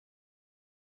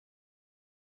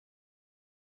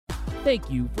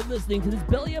Thank you for listening to this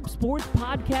Belly Up Sports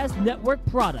Podcast Network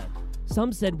product.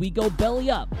 Some said we go belly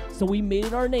up, so we made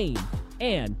it our name,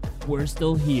 and we're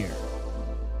still here.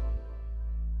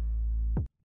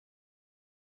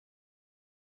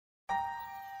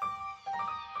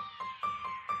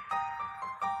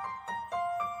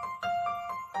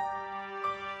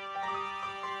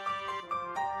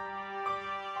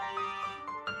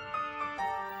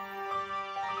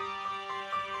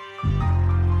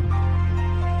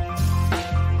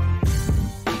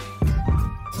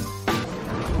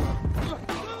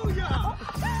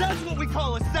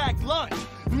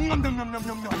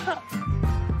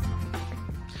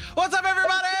 What's up,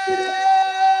 everybody?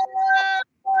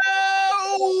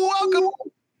 Welcome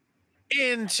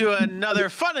into another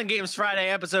Fun and Games Friday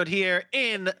episode here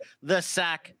in the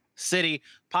Sac City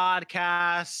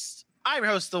Podcast. I'm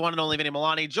your host, the one and only Vinny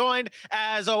Milani, joined,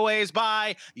 as always,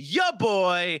 by your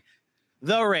boy,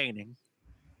 the reigning,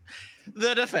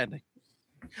 the defending,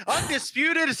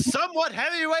 undisputed, somewhat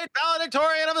heavyweight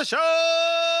valedictorian of the show,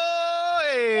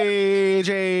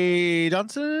 AJ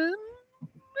Johnson.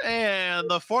 And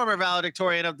the former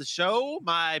valedictorian of the show,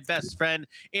 my best friend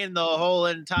in the whole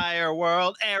entire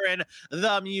world, Aaron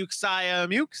the Mukesiah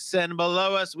Mukes. And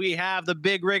below us, we have the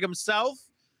big rig himself,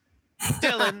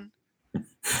 Dylan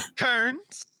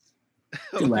Kearns.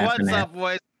 What's up,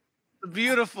 boys?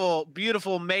 Beautiful,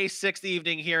 beautiful May 6th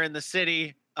evening here in the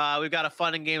city. We've got a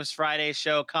Fun and Games Friday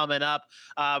show coming up,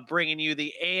 bringing you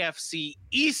the AFC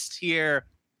East here.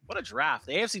 What a draft.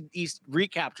 The AFC East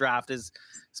recap draft this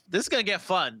is going to get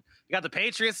fun. We got the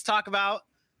Patriots to talk about.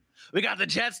 We got the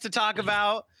Jets to talk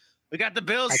about. We got the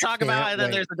Bills to talk about, and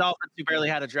then there's the Dolphins who barely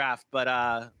had a draft. But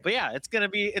yeah, it's going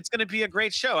to be a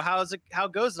great show. How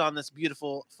goes it on this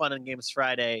beautiful Fun and Games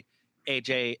Friday,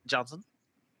 AJ Johnson?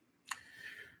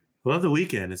 Love the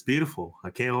weekend. It's beautiful. I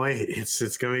can't wait.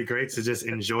 It's going to be great to just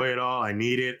enjoy it all. I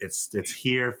need it. It's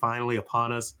here finally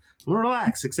upon us. I'm going to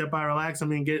relax, except by relax, I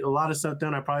mean, get a lot of stuff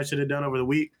done I probably should have done over the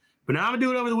week. But now I'm going to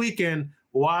do it over the weekend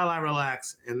while I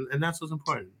relax, and that's what's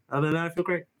important. Other than that, I feel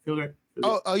great. Feel great.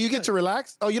 Oh, you get to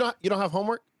relax? Oh, you don't have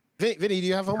homework? Vinny, do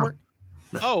you have homework?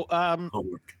 No.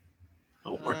 Homework.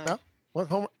 No? What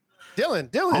homework?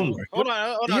 Dylan. Homework. Hold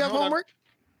on. Do you have homework?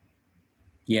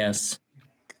 Yes.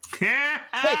 Hey,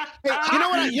 you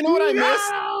know what I miss?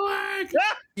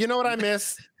 You know what I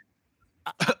miss?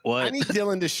 What? I need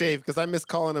Dylan to shave because I miss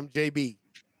calling him JB.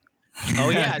 Oh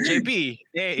yeah, JB.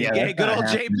 Hey, good old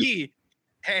JB.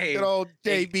 Hey, good old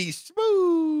JB.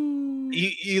 Smooth.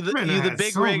 You the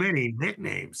big so rig. many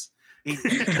nicknames. He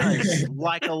does,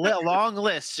 like a long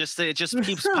list. It just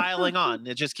keeps piling on.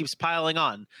 It just keeps piling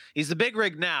on. He's the big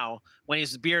rig now when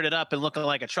he's bearded up and looking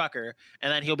like a trucker,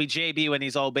 and then he'll be JB when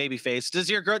he's all baby faced. Does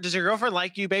your girlfriend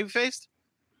like you baby faced?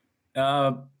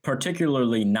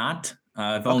 Particularly not.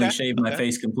 I've only shaved my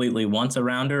face completely once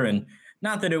around her, and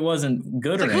not that it wasn't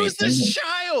good or anything. Who's this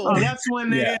child? Oh, that's when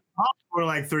they didn't talk for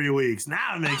like 3 weeks.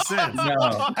 Now it makes sense. No.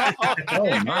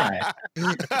 Oh my,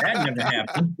 that never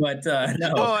happened. But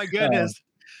no. Oh my goodness,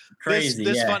 crazy.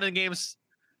 This Fun and Games.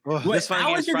 How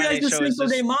was your guys' Cinco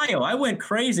de Mayo? I went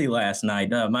crazy last night.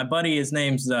 My buddy, his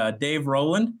name's Dave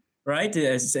Rowland. Right?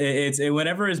 It's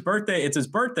whenever his birthday. It's his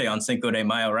birthday on Cinco de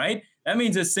Mayo, right? That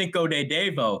means it's Cinco de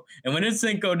Devo. And when it's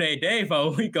Cinco de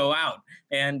Devo, we go out.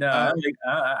 And I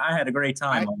had a great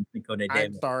time on Cinco de Devo.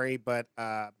 I'm sorry, but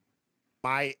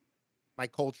my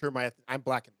culture, I'm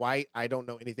black and white. I don't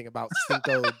know anything about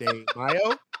Cinco de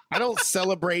Mayo. I don't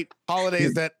celebrate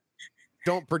holidays that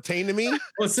don't pertain to me.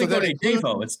 Well, Cinco de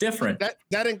Devo, it's different.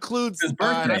 That includes his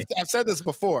birthday. I've said this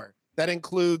before. That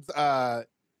includes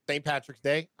St. Patrick's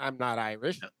Day. I'm not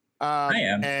Irish. I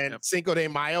am. And Cinco de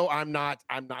Mayo, I'm not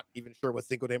even sure what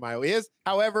Cinco de Mayo is.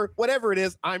 However, whatever it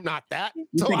is, I'm not that. You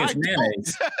think it's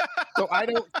mayonnaise. So I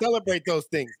don't celebrate those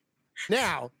things.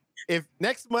 Now, if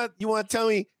next month you want to tell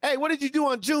me, hey, what did you do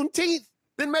on Juneteenth?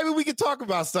 Then maybe we could talk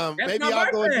about something. That's maybe my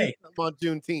I'll go and do birthday. something on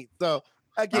Juneteenth. So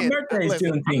again,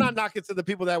 listen, I'm not knocking the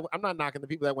people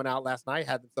that went out last night,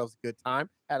 had themselves a good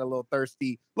time, had a little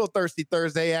thirsty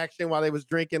Thursday action while they was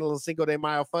drinking, a little Cinco de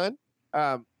Mayo fun.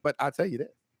 But I'll tell you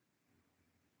this.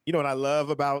 You know what I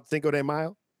love about Cinco de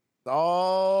Mayo?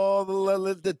 All the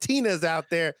Latinas out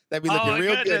there that be looking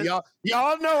real good.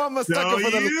 Y'all know I'm a sucker for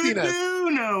the Latinas. You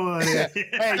do know what it is.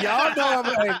 Hey, y'all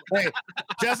know hey,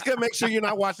 Jessica, make sure you're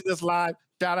not watching this live.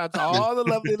 Shout out to all the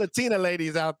lovely Latina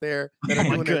ladies out there that are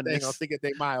doing their thing on Cinco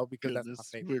de Mayo because that's my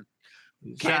favorite.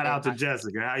 Shout out to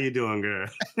Jessica. How you doing, girl?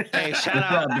 Hey,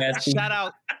 shout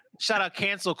out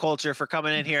cancel culture for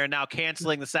coming in here and now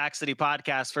canceling the Sac City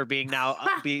podcast for being now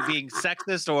being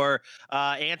sexist or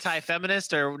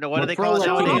anti-feminist or what do they call it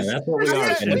nowadays? That's what we are.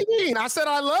 What do you mean? I said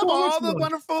I love all the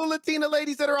wonderful Latina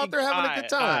ladies that are out there having a good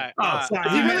time. Sorry.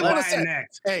 He meant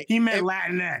Latinx. He meant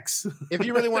Latinx. If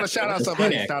you really want to shout out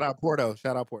somebody, shout out Porto.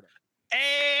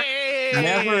 Hey,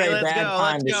 never a bad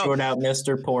time to short out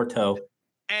Mr. Porto.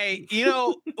 Hey,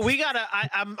 we gotta.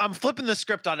 I'm flipping the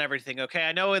script on everything. Okay,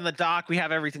 I know in the doc we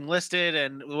have everything listed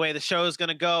and the way the show is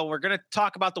gonna go. We're gonna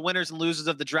talk about the winners and losers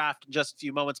of the draft in just a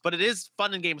few moments. But it is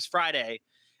Fun and Games Friday,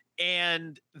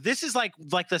 and this is like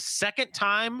the second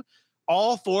time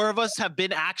all four of us have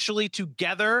been actually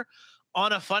together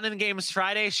on a Fun and Games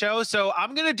Friday show. So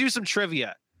I'm gonna do some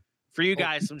trivia for you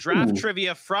guys, some draft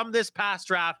trivia from this past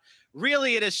draft.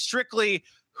 Really, it is strictly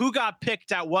who got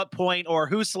picked at what point or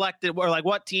who selected or like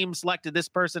what team selected this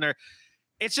person, or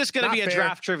it's just going to be a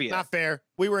draft trivia. Not fair.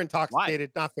 We were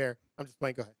intoxicated. Why? Not fair. I'm just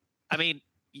playing. Go ahead. I mean,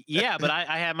 yeah, but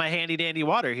I had my handy dandy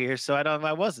water here, so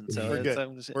I wasn't. So we're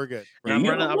good. We're good. I'm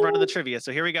running the trivia.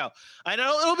 So here we go. I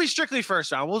know it'll be strictly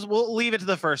first round. We'll leave it to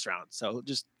the first round. So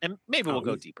and maybe we'll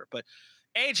go deeper. But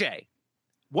AJ,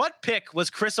 what pick was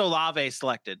Chris Olave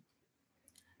selected?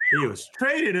 He was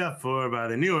traded up for by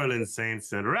the New Orleans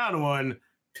Saints in round 1.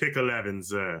 Pick 11,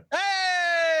 sir.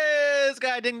 Hey, this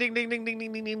guy, ding, ding, ding, ding, ding,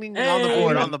 ding, ding, ding, ding, hey,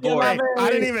 on the board. I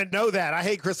didn't even know that. I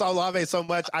hate Chris Olave so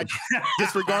much. I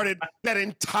disregarded that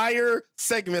entire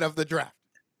segment of the draft.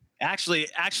 Actually,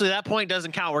 that point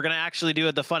doesn't count. We're gonna actually do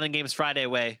it the Fun and Games Friday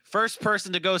way. First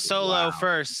person to go solo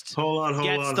first. Hold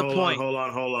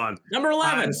on. Number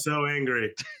 11. I'm so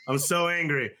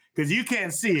angry. Because you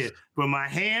can't see it, but my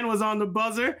hand was on the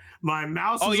buzzer. My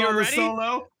mouse was on the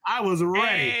solo. I was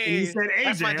ready. Hey, and you said AJ.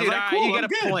 That's my dude. Like, cool, you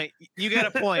get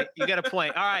a point. You get a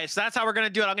point. All right, so that's how we're going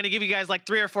to do it. I'm going to give you guys like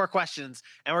 3 or 4 questions,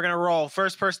 and we're going to roll.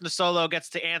 First person to solo gets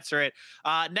to answer it.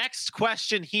 Next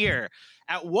question here.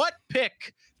 At what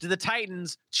pick did the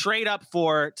Titans trade up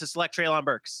for to select Treylon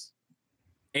Burks?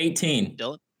 18.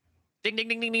 Dylan? Ding, ding,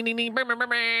 ding, ding, ding, ding, ding.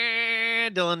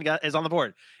 Dylan is on the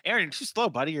board. Aaron, you're too slow,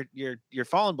 buddy. You're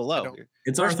falling below.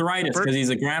 It's arthritis because he's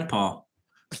a grandpa.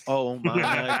 Oh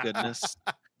my goodness.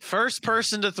 First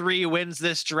person to 3 wins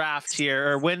this draft here,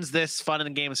 or wins this Fun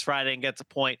and Games Friday and gets a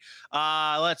point.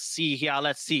 Let's see here.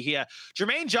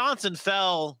 Jermaine Johnson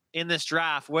fell in this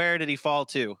draft. Where did he fall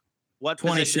to? What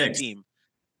 26 team?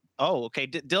 Oh, okay.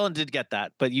 Dylan did get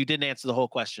that, but you didn't answer the whole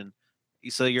question.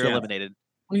 So you're eliminated.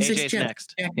 AJ's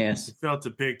next. He fell to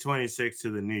pick 26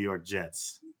 to the New York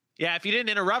Jets. Yeah, if you didn't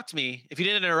interrupt me, you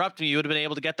would have been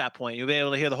able to get that point. You'd be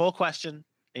able to hear the whole question,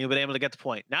 and you've been able to get the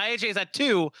point. Now AJ's at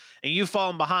 2, and you've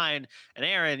fallen behind. And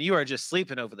Aaron, you are just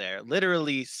sleeping over there,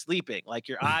 literally sleeping, like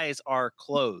your eyes are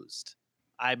closed.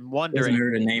 I'm wondering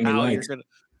how you're gonna.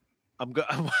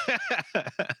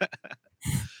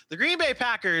 The Green Bay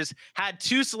Packers had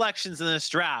 2 selections in this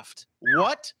draft.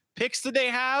 What picks did they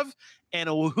have, and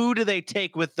who do they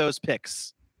take with those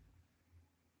picks?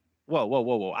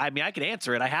 Whoa. I mean, I can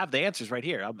answer it. I have the answers right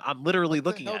here. I'm literally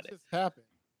looking at it. Happened?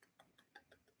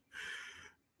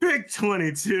 Pick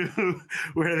 22,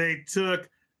 where they took.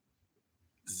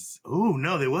 Oh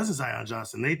no, there wasn't Zion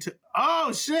Johnson. They took.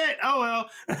 Oh shit. Oh well.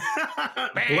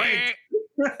 Blank.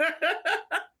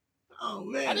 Oh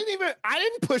man. I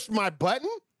didn't push my button.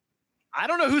 I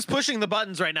don't know who's pushing the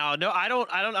buttons right now. No, I don't.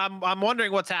 I'm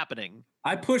wondering what's happening.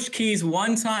 I pushed keys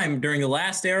one time during the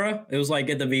last era. It was like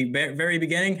at the very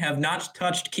beginning. Have not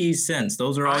touched keys since.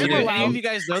 Those are all you. Any of you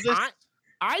guys know this?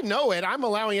 I know it. I'm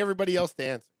allowing everybody else to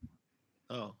answer.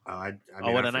 Oh, I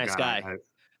what a nice guy.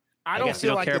 I don't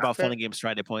feel like care about Fun and Games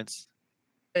Friday points.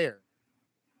 Fair.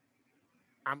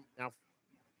 I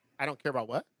don't care about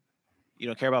what? You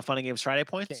don't care about Fun and Games Friday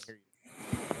points? Can't hear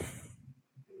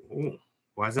you. Ooh.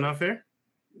 Why is it not fair?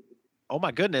 Oh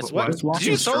my goodness! What did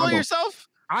you solo yourself?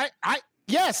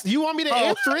 Yes. You want me to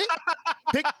answer it?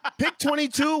 Pick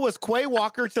 22 was Quay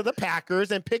Walker to the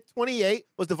Packers, and pick 28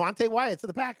 was Devontae Wyatt to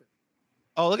the Packers.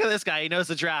 Oh, look at this guy. He knows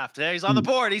the draft. He's on the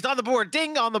board. He's on the board.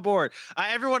 Ding, on the board.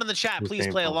 Everyone in the chat, please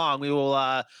play along. We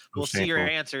will we'll see your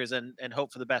answers and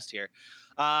hope for the best here.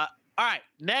 All right,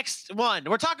 next one.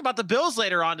 We're talking about the Bills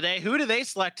later on today. Who do they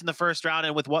select in the first round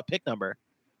and with what pick number?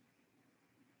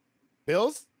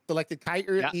 Bills selected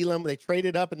Kyler Elam. They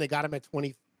traded up and they got him at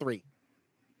 23.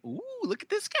 Ooh, look at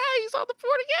this guy. He's on the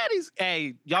board again.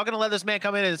 Hey, y'all gonna let this man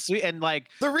come in and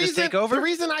take over? The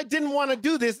reason I didn't want to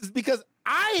do this is because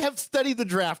I have studied the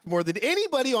draft more than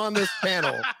anybody on this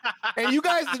panel. And you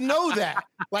guys know that.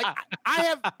 Like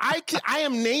I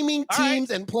am naming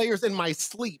teams and players in my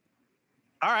sleep.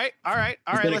 All right.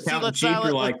 Let's see. Let's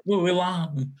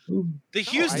the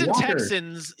Houston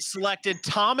Texans selected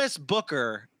Thomas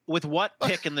Booker with what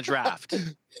pick in the draft? You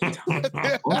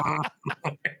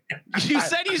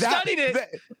said you studied it.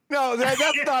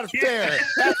 That's not fair.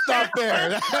 That's not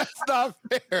fair. That's not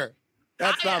fair.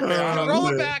 That's not fair. Roll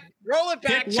it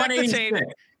back. Check the tape.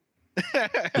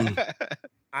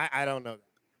 I don't know that.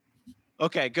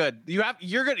 Okay, good. You have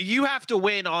to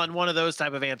win on one of those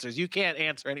type of answers. You can't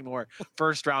answer any more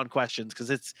first round questions because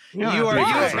it's you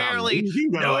apparently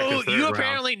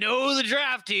know the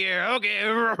draft here. Okay.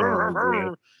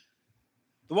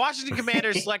 The Washington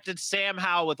Commanders selected Sam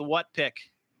Howell with what pick?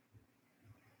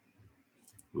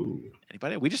 Ooh.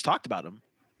 Anybody? We just talked about him.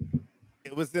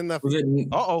 It was in the.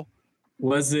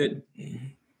 Was it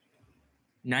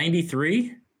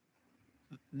 93?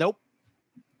 Nope.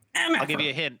 I'll give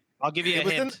you a hint.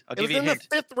 It was in the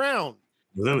 5th round.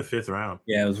 It was in the 5th round.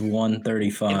 Yeah, it was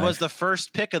 135. It was the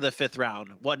first pick of the 5th round.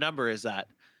 What number is that?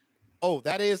 Oh,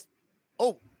 that is.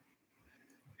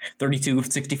 32,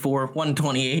 64,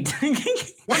 128.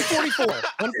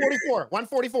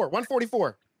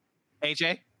 144.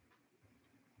 AJ?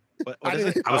 What is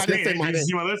it? I was saying, did you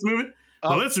see my lips moving?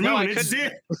 My lips are moving.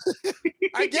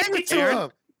 I gave it to him.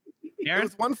 Aaron? It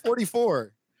was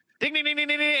 144. Ding, ding, ding, ding,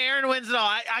 ding, ding. Aaron wins it all.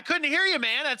 I couldn't hear you,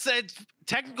 man. That's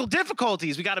technical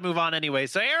difficulties. We got to move on anyway.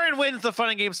 So Aaron wins the Fun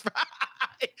and Games.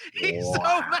 He's so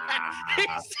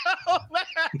mad.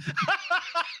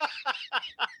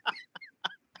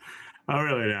 Oh,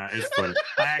 really not. It's funny.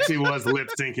 I actually was lip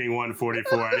syncing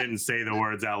 144. I didn't say the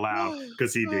words out loud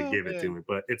because he did give it to me,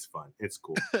 but it's fun. It's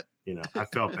cool. You know, I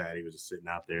felt bad. He was just sitting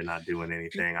out there not doing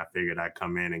anything. I figured I'd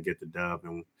come in and get the dub,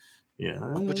 and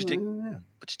but you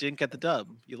didn't get the dub.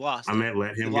 You lost. I meant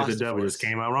let him get the dub. It just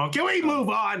came out wrong. Can we move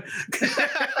on?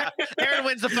 Aaron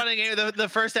wins the Fun and Game, the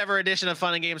first ever edition of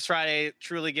Fun and Games Friday.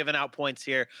 Truly giving out points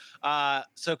here.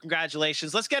 So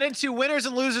congratulations. Let's get into winners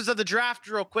and losers of the draft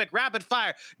real quick. Rapid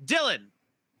fire. Dylan.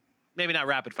 Maybe not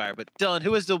rapid fire, but Dylan,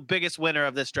 who is the biggest winner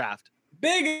of this draft?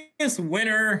 Biggest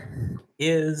winner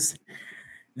is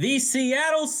the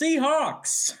Seattle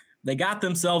Seahawks. They got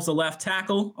themselves a left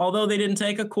tackle, although they didn't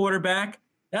take a quarterback.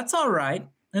 That's all right.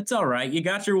 That's all right. You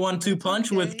got your 1-2 punch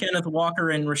with Kenneth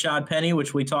Walker and Rashad Penny,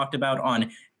 which we talked about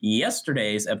on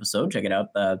yesterday's episode. Check it out.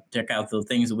 Check out the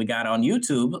things that we got on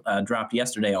YouTube. Dropped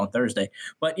yesterday on Thursday.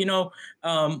 But,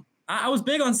 I was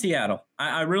big on Seattle.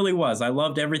 I really was. I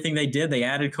loved everything they did. They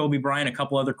added Kobe Bryant, a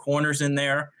couple other corners in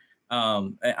there.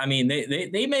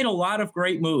 They made a lot of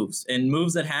great moves and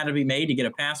moves that had to be made to get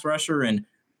a pass rusher and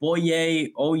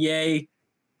Boye, oh yeah.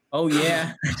 Boye,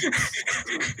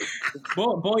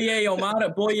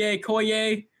 Omada, Boye,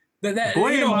 Koye. Boye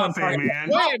Mafe, man.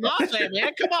 Boye Mafe,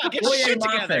 man. Come on, get your shit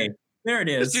together. There it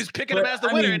is. This dude's picking him as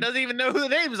the winner and doesn't even know who the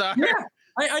names are. Yeah,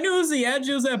 I knew it was the edge.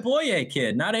 It was that Boye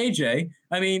kid, not AJ.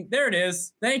 There it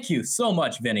is. Thank you so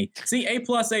much, Vinny. See, A+, A+,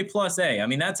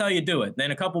 A. That's how you do it.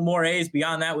 Then a couple more A's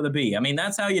beyond that with a B.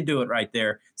 That's how you do it right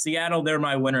there. Seattle, they're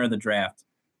my winner of the draft.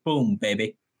 Boom,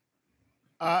 baby.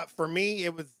 For me,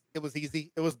 it was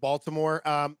easy. It was Baltimore.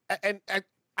 And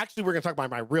actually, we're going to talk about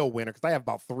my real winner because I have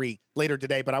about 3 later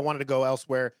today, but I wanted to go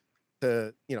elsewhere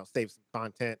to, save some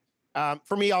content.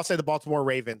 For me, I'll say the Baltimore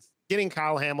Ravens. Getting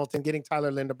Kyle Hamilton, getting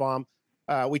Tyler Linderbaum.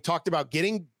 We talked about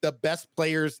getting the best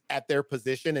players at their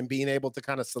position and being able to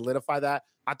kind of solidify that.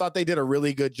 I thought they did a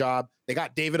really good job. They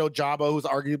got David Ojabo, who's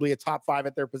arguably a top 5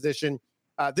 at their position.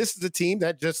 This is a team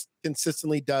that just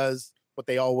consistently does what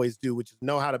they always do, which is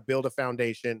know how to build a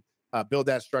foundation, build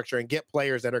that structure, and get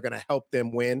players that are going to help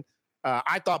them win.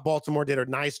 I thought Baltimore did a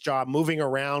nice job moving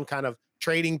around, kind of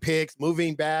trading picks,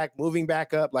 moving back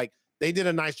up. Like they did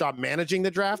a nice job managing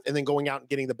the draft and then going out and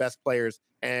getting the best players.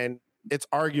 And it's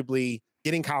arguably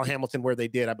getting Kyle Hamilton where they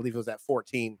did. I believe it was at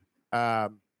 14. The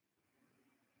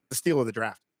steal of the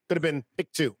draft could have been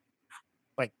pick 2.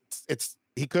 Like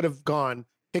he could have gone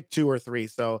pick 2 or 3.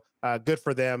 So good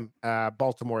for them.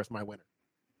 Baltimore is my winner.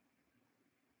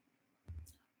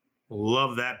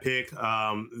 Love that pick.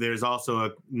 There's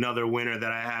also another winner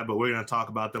that I have, but we're going to talk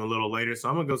about them a little later. So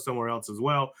I'm going to go somewhere else as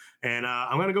well. And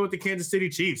I'm going to go with the Kansas City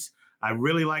Chiefs. I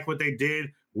really like what they did,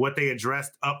 what they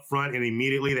addressed up front, and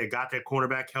immediately they got that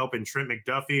cornerback help in Trent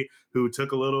McDuffie, who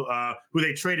took a little, who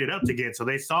they traded up to get. So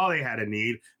they saw they had a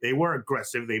need. They were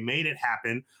aggressive. They made it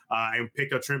happen and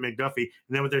picked up Trent McDuffie. And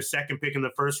then with their second pick in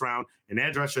the first round, an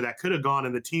edge rusher that could have gone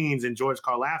in the teens and George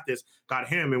Karlaftis got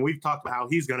him. And we've talked about how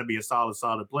he's going to be a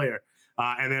solid player.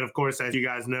 And then, of course, as you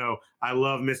guys know, I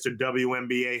love Mr.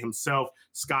 WNBA himself,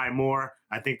 Sky Moore.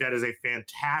 I think that is a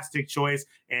fantastic choice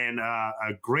and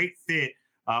a great fit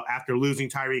after losing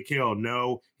Tyreek Hill.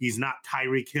 No, he's not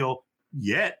Tyreek Hill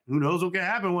yet. Who knows what can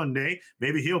happen one day?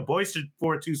 Maybe he'll boister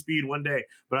 4.2 speed one day.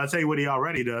 But I'll tell you what he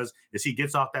already does is he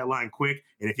gets off that line quick.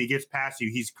 And if he gets past you,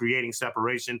 he's creating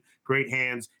separation, great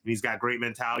hands, and he's got great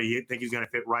mentality. I think he's going to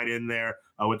fit right in there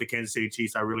with the Kansas City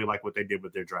Chiefs. I really like what they did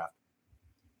with their draft.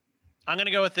 I'm going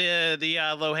to go with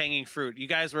the low-hanging fruit. You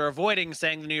guys were avoiding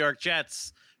saying the New York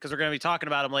Jets because we're going to be talking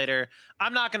about them later.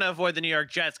 I'm not going to avoid the New York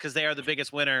Jets because they are the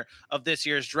biggest winner of this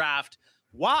year's draft.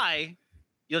 Why?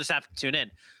 You'll just have to tune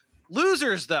in.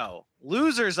 Losers, though.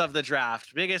 Losers of the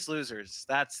draft. Biggest losers.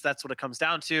 That's what it comes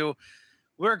down to.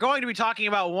 We're going to be talking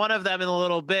about one of them in a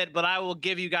little bit, but I will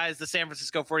give you guys the San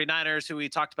Francisco 49ers, who we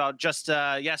talked about just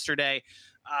yesterday.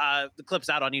 The clip's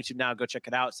out on YouTube now. Go check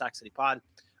it out, Sac City Pod.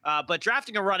 But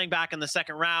drafting a running back in the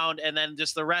second round and then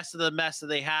just the rest of the mess that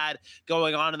they had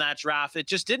going on in that draft, it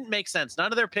just didn't make sense.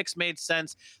 None of their picks made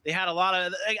sense. They had a lot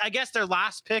of, I guess their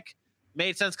last pick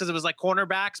made sense because it was like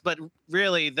cornerbacks, but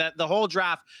really the whole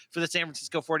draft for the San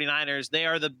Francisco 49ers, they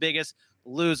are the biggest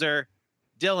loser.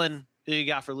 Dylan, who you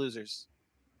got for losers?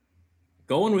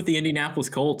 Going with the Indianapolis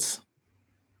Colts.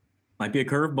 Might be a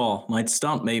curveball, might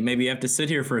stump. Maybe you have to sit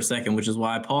here for a second, which is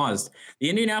why I paused.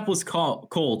 The Indianapolis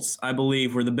Colts, I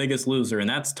believe, were the biggest loser, and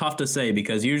that's tough to say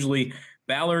because usually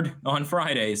Ballard on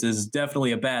Fridays is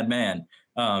definitely a bad man.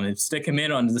 If stick him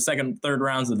in on the second, third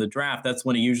rounds of the draft, that's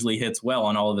when he usually hits well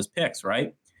on all of his picks,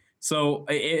 right? So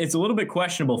it's a little bit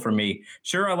questionable for me.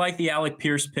 Sure, I like the Alec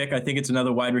Pierce pick. I think it's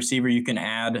another wide receiver you can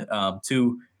add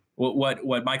to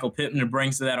what Michael Pittman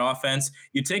brings to that offense.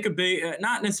 You take a big,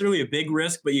 not necessarily a big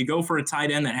risk, but you go for a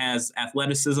tight end that has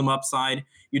athleticism upside.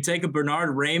 You take a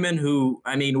Bernard Raymond, who,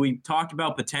 I mean, we talked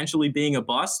about potentially being a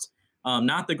bust.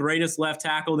 Not the greatest left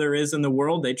tackle there is in the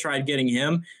world. They tried getting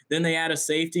him. Then they add a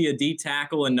safety, a D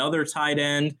tackle, another tight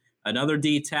end, another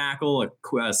D tackle,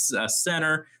 a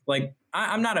center. Like,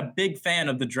 I'm not a big fan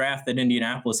of the draft that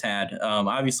Indianapolis had.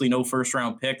 Obviously, no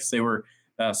first-round picks. They were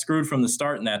screwed from the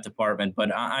start in that department.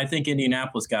 But I think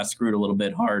Indianapolis got screwed a little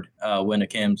bit hard when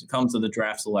it comes to the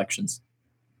draft selections.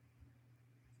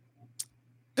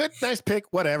 Good, nice pick,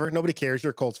 whatever. Nobody cares.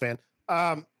 You're a Colts fan.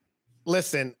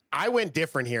 Listen, I went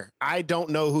different here. I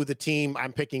don't know who the team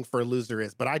I'm picking for a loser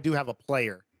is, but I do have a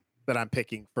player that I'm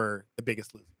picking for the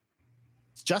biggest loser.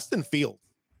 It's Justin Fields.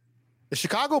 The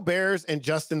Chicago Bears and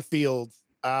Justin Fields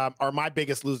are my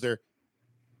biggest loser.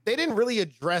 They didn't really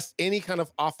address any kind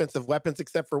of offensive weapons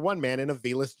except for one man in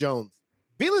Velus Jones.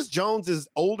 Velus Jones is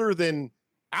older than,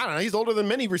 I don't know, he's older than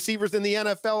many receivers in the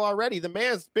NFL already. The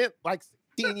man spent like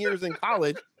 16 years in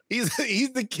college. He's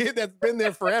the kid that's been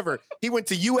there forever. He went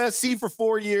to USC for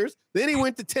 4 years. Then he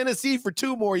went to Tennessee for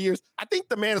 2 more years. I think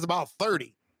the man is about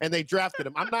 30, and they drafted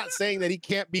him. I'm not saying that he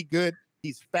can't be good.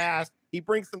 He's fast. He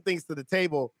brings some things to the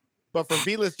table. But for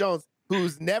Velus Jones,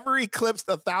 who's never eclipsed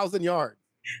 1,000 yards,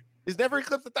 he's never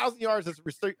eclipsed 1,000 yards as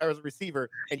a receiver,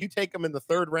 and you take him in the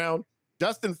third round,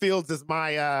 Justin Fields is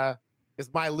my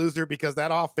loser because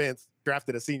that offense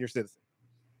drafted a senior citizen.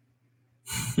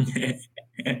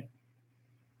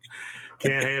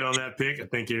 Can't hate on that pick. I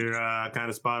think you're kind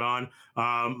of spot on.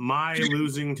 My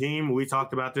losing team, we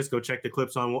talked about this. Go check the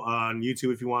clips on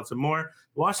YouTube if you want some more.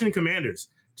 Washington Commanders.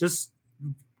 Just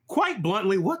quite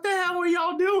bluntly, what the hell are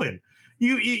y'all doing?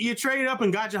 You traded up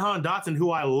and got Jahan Dotson,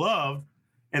 who I loved,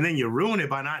 and then you ruin it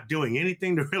by not doing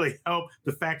anything to really help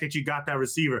the fact that you got that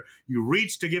receiver. You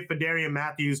reached to get Fadarian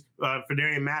Mathis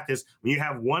when you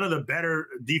have one of the better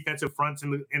defensive fronts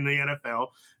in the NFL.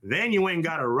 Then you went and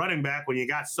got a running back when you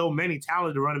got so many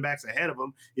talented running backs ahead of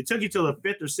them. It took you till the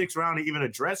 5th or 6th round to even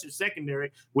address your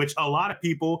secondary, which a lot of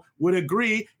people would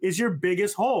agree is your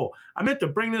biggest hole. I meant to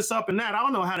bring this up and that. I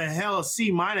don't know how the hell a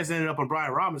C- ended up on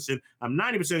Brian Robinson. I'm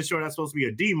 90% sure that's supposed to be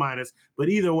a D-, but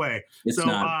either way. It's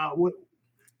not.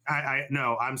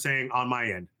 No, I'm saying on my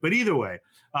end. But either way,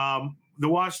 the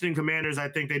Washington Commanders, I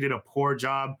think they did a poor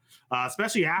job,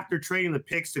 especially after trading the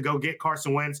picks to go get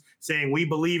Carson Wentz, saying we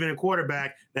believe in a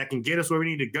quarterback that can get us where we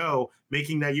need to go,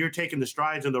 making that you're taking the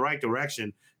strides in the right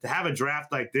direction. To have a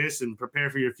draft like this and prepare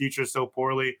for your future so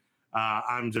poorly,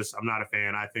 I'm not a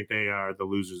fan. I think they are the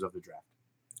losers of the draft.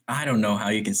 I don't know how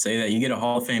you can say that. You get a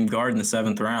Hall of Fame guard in the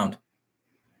 7th round.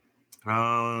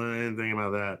 I didn't think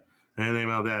about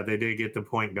that. They did get the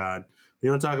point guard. We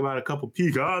don't talk about a couple P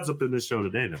gods up in this show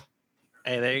today, though.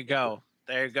 Hey, there you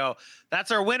go. That's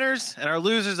our winners and our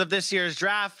losers of this year's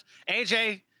draft.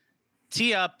 AJ,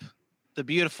 tee up the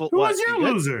beautiful. Who was your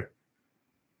loser?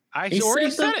 I already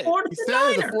said it. He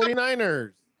said the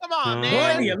 49ers. Come on,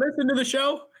 man. You listen to the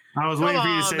show? I was waiting for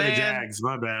you to say the Jags.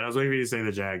 My bad. I was waiting for you to say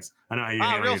the Jags. I know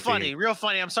how you real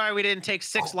funny. I'm sorry we didn't take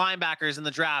 6 linebackers in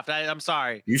the draft. I'm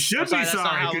sorry. You should be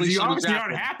sorry because you obviously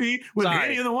aren't happy with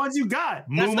any of the ones you got.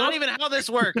 That's not even how this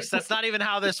works.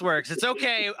 It's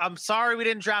okay. I'm sorry we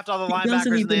didn't draft all the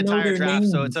linebackers in the entire draft,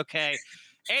 so it's okay.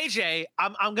 AJ,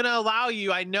 I'm going to allow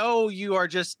you. I know you are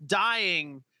just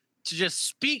dying to just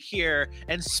speak here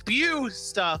and spew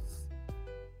stuff.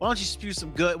 Why don't you spew some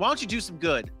good? Why don't you do some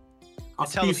good? I'll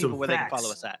tell the people where facts. They can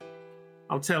follow us at.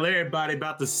 I'll tell everybody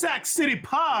about the Sac City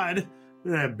Pod.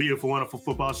 That beautiful, wonderful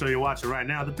football show you're watching right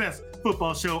now. The best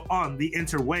football show on the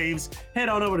interwaves. Head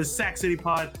on over to Sac City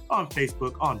Pod on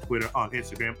Facebook, on Twitter, on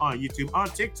Instagram, on YouTube, on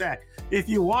TikTok. If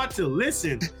you want to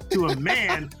listen to a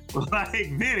man like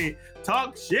Vinny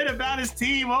talk shit about his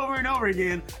team over and over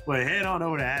again, well, head on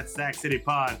over to @Sac City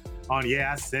Pod on,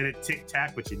 I said it,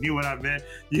 TikTok, but you knew what I meant.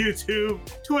 YouTube,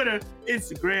 Twitter,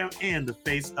 Instagram, and the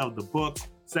face of the books.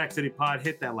 Sac City Pod,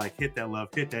 hit that like, hit that love,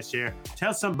 hit that share.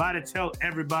 Tell somebody, tell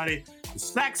everybody. The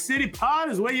Sac City Pod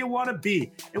is where you want to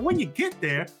be. And when you get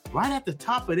there, right at the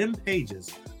top of them pages,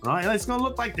 right? It's going to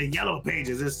look like the yellow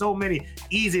pages. There's so many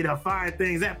easy to find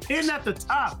things. That pin at the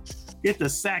top, get the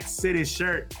Sac City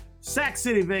shirt. Sac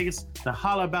City Vegas to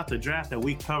holler about the draft that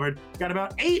we covered. Got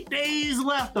about 8 days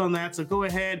left on that, so go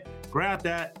ahead, grab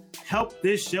that. Help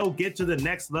this show get to the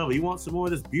next level. You want some more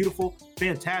of this beautiful,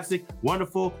 fantastic,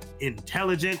 wonderful,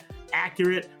 intelligent,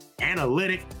 accurate,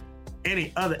 analytic,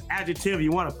 any other adjective you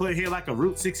want to put here, like a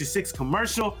Route 66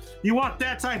 commercial. You want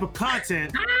that type of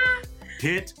content,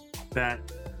 hit that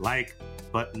like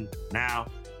button now.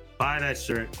 Buy that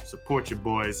shirt. Support your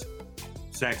boys.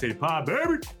 Sac City Pod,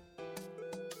 baby.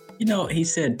 You know, he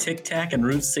said Tic Tac and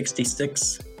Route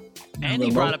 66. And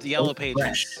he brought up the yellow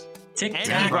pages. Tic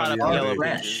Tac brought up the yellow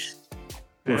pages.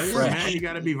 Man, you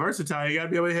got to be versatile. You got to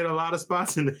be able to hit a lot of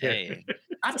spots in there. Hey,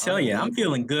 I tell you, I'm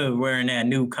feeling good wearing that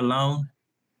new cologne.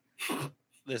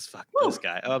 This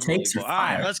guy. All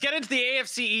right, let's get into the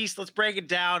AFC East. Let's break it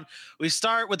down. We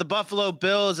start with the Buffalo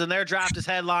Bills, and their draft is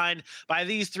headlined by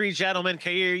these 3 gentlemen: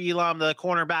 Kaiir Elam, the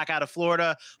cornerback out of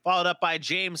Florida, followed up by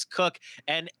James Cook.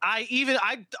 And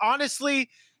I honestly,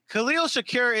 Khalil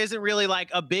Shakir isn't really like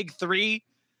a big 3,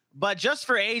 but just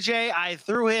for AJ, I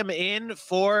threw him in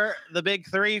for the big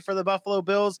 3 for the Buffalo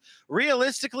Bills.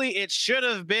 Realistically, it should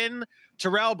have been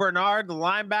Terrell Bernard, the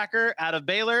linebacker out of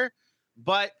Baylor,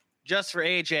 but just for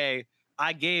AJ,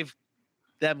 I gave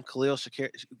them Khalil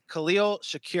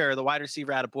Shakir, the wide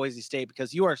receiver out of Boise State,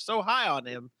 because you are so high on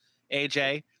him,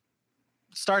 AJ.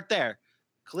 Start there.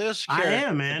 Khalil Shakir. I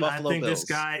am, man. I think Bills. This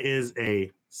guy is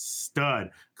a stud.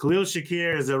 Khalil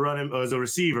Shakir is a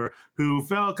receiver who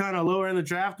fell kind of lower in the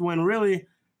draft when really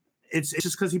it's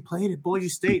just because he played at Boise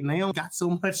State and they only got so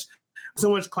much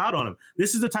clout on him.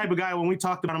 This is the type of guy, when we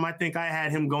talked about him, I think I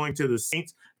had him going to the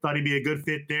Saints. Thought he'd be a good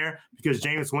fit there because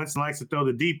Jameis Winston likes to throw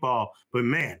the deep ball. But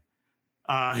man,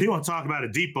 you want to talk about a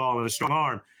deep ball and a strong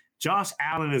arm. Josh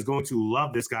Allen is going to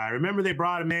love this guy. Remember, they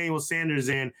brought Emmanuel Sanders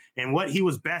in, and what he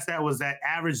was best at was that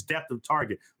average depth of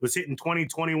target, was hitting 20,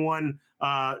 21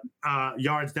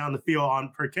 yards down the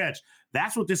field per catch.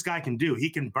 That's what this guy can do. He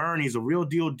can burn. He's a real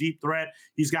deal deep threat.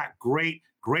 He's got great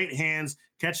hands,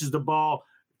 catches the ball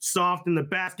soft in the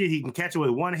basket. He can catch it with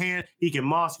one hand. He can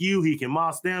moss you. He can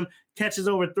moss them. Catches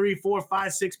over 3, 4,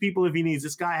 5, 6 people if he needs.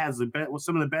 This guy has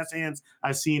some of the best hands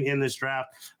I've seen in this draft.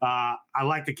 I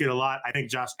like the kid a lot. I think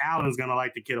Josh Allen is going to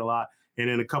like the kid a lot. And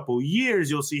in a couple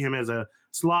years, you'll see him as a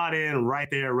slot in right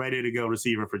there, ready to go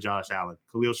receiver for Josh Allen.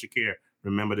 Khalil Shakir,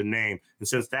 remember the name. And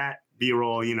since that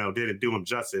B-roll, didn't do him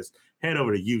justice, head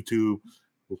over to YouTube,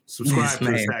 subscribe to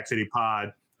the Sac City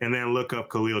Pod, and then look up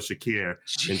Khalil Shakir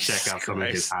and check out some of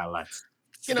his highlights.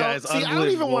 See, I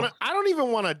don't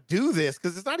even want to do this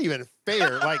because it's not even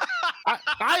fair. Like,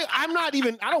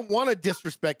 I don't want to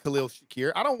disrespect Khalil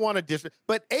Shakir. I don't want to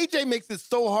but AJ makes it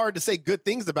so hard to say good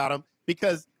things about him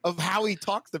because of how he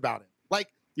talks about him. Like,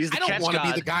 I don't want to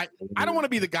be the guy. I don't want to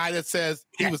be the guy that says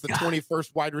he was the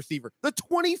 21st wide receiver, the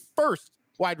 21st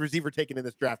wide receiver taken in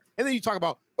this draft. And then you talk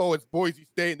about, it's Boise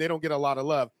State and they don't get a lot of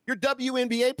love. Your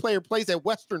WNBA player plays at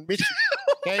Western Michigan.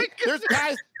 Okay, there's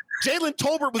guys. Jalen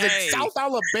Tolbert was at South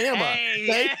Alabama,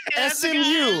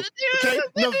 SMU,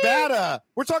 Nevada.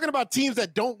 We're talking about teams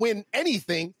that don't win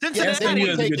anything. SMU has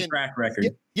a good track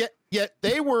record. Yet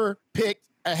they were picked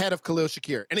ahead of Khalil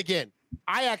Shakir. And again,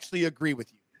 I actually agree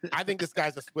with you. I think this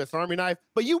guy's a Swiss Army knife,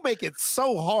 but you make it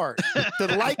so hard to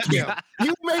like him.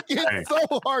 You make it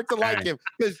so hard to like him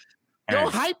because your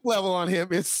hype level on him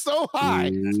is so high,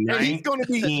 and he's going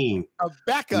to be a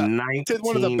backup to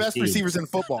one of the best receivers in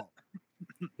football.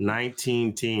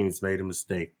 19 teams made a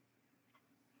mistake.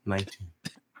 19.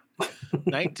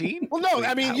 19? Well, no,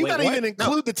 I mean, you got to even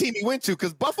include the team he went to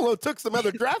because Buffalo took some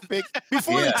other draft picks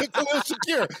before they took Khalil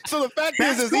Shakir. So the fact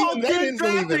is even they didn't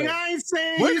believe in it. I ain't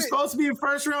saying he's supposed to be a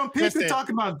first-round pick. We're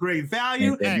talking about great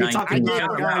value. We're talking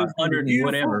about guys 100 and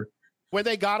whatever. When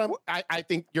they got him, I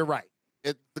think you're right.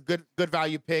 It's a good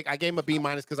value pick. I gave him a B-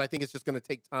 because I think it's just going to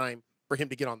take time for him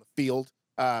to get on the field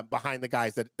behind the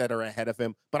guys that are ahead of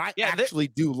him. But I actually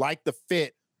do like the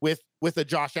fit with a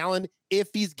Josh Allen if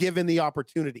he's given the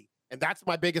opportunity. And that's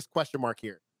my biggest question mark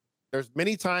here. There's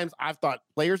many times I've thought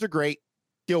players are great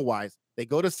skill-wise. They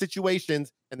go to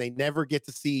situations and they never get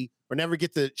to see or never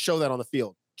get to show that on the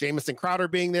field. Jamison Crowder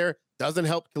being there doesn't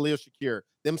help Khalil Shakir.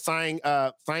 Them signing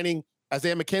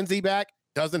Isaiah McKenzie back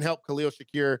doesn't help Khalil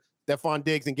Shakir. Stephon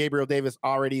Diggs and Gabriel Davis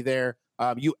already there.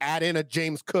 You add in a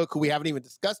James Cook, who we haven't even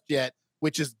discussed yet,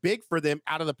 which is big for them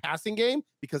out of the passing game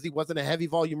because he wasn't a heavy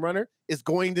volume runner, is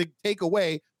going to take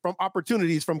away from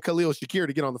opportunities from Khalil Shakir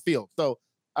to get on the field. So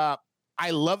I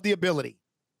love the ability.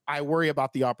 I worry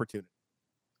about the opportunity.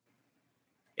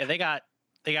 Yeah, they got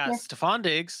Stephon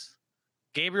Diggs,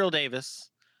 Gabriel Davis,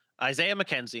 Isaiah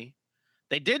McKenzie.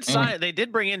 They did sign. They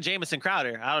did bring in Jamison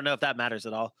Crowder. I don't know if that matters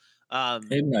at all. But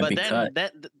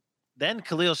then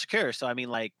Khalil Shakir. So I mean,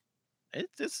 like,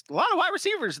 it's a lot of wide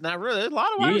receivers in that room. A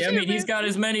lot of wide receivers. I mean, he's got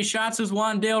as many shots as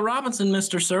Wan'Dale Robinson,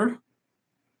 Mr. Sir.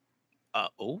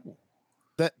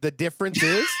 The difference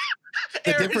is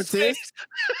the difference is.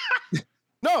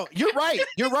 No, you're right.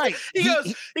 You're right. He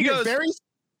goes very.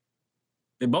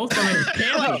 They both come in.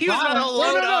 No,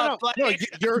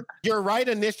 you're right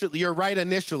initially. You're right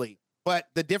initially. But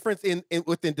the difference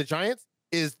within the Giants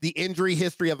is the injury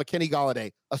history of a Kenny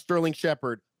Golladay, a Sterling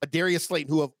Shepard, a Darius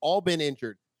Slayton, who have all been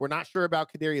injured. We're not sure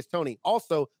about Kadarius Toney.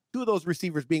 Also, two of those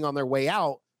receivers being on their way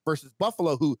out versus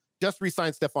Buffalo, who just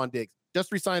re-signed Stephon Diggs,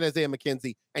 just re-signed Isaiah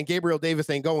McKenzie, and Gabriel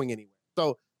Davis ain't going anywhere.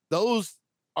 So those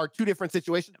are two different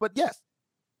situations. But yes,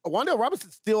 Wan'Dale Robinson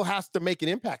still has to make an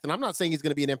impact. And I'm not saying he's going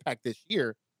to be an impact this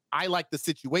year. I like the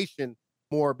situation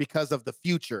more because of the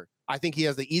future. I think he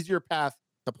has the easier path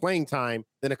to playing time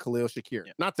than a Khalil Shakir.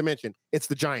 Yeah. Not to mention, it's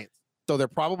the Giants. So they're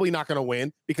probably not going to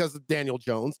win because of Daniel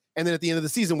Jones. And then at the end of the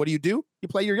season, what do? You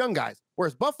play your young guys.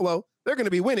 Whereas Buffalo, they're going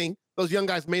to be winning. Those young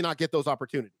guys may not get those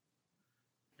opportunities.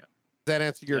 Yeah. Does that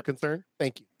answer your concern?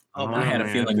 Thank you. I had a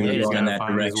feeling you were going in that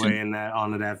direction.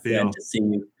 Onto that field. To see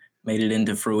you made it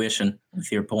into fruition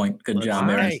with your point. Good job,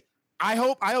 Aaron. Hey, I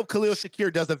hope Khalil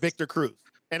Shakir does a Victor Cruz.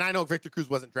 And I know Victor Cruz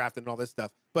wasn't drafted and all this stuff,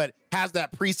 but has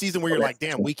that preseason where you're like,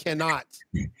 damn, we cannot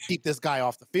keep this guy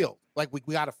off the field. Like, we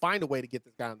got to find a way to get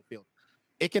this guy on the field.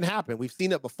 It can happen. We've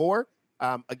seen it before.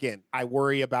 Again, I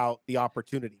worry about the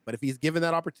opportunity. But if he's given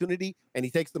that opportunity and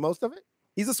he takes the most of it,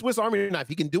 he's a Swiss Army knife.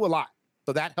 He can do a lot.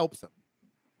 So that helps him.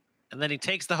 And then he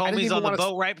takes the homies on the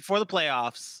boat right before the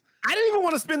playoffs. I didn't even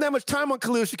want to spend that much time on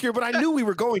Khalil Shakir, but I knew we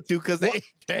were going to because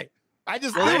I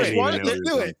just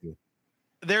do it.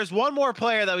 There's one more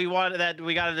player that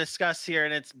we got to discuss here,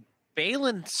 and it's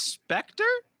Balin Spector.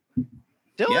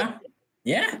 Dylan?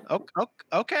 Yeah.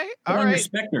 Okay. All right.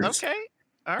 Spectors. Okay.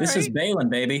 All this is Balin,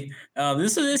 baby.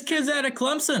 This kid's out of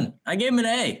Clemson. I gave him an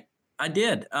A. I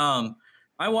did. I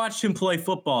watched him play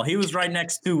football. He was right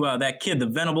next to that kid, the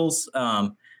Venables.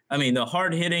 I mean, the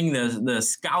hard hitting, the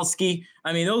Skalski.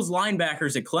 I mean, those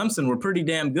linebackers at Clemson were pretty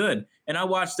damn good. And I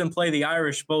watched them play the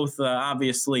Irish both,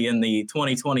 obviously, in the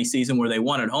 2020 season where they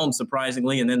won at home,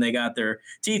 surprisingly, and then they got their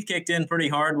teeth kicked in pretty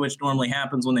hard, which normally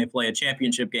happens when they play a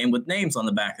championship game with names on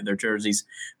the back of their jerseys.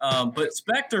 But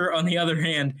Spector, on the other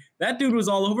hand, that dude was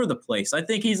all over the place. I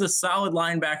think he's a solid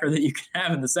linebacker that you can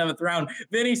have in the 7th round.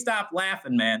 Vinny, stop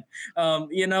laughing, man.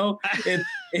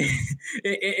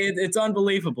 It's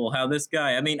unbelievable how this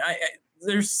guy. I mean,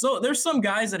 there's some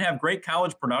guys that have great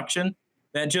college production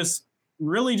that just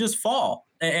really just fall.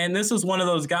 And this is one of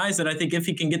those guys that I think if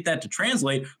he can get that to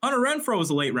translate, Hunter Renfrow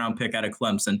was a late round pick out of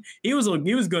Clemson. He was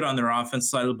good on their offensive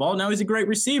side of the ball. Now he's a great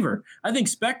receiver. I think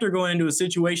Spector going into a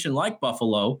situation like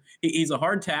Buffalo, he's a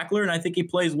hard tackler, and I think he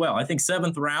plays well. I think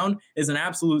 7th round is an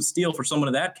absolute steal for someone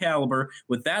of that caliber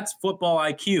with that football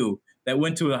IQ that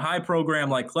went to a high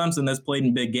program like Clemson that's played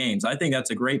in big games. I think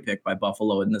that's a great pick by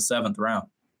Buffalo in the 7th round.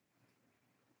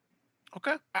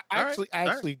 Okay. I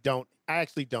actually don't hate.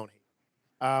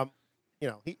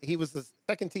 He was the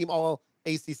second team all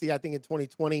ACC, I think, in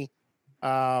 2020,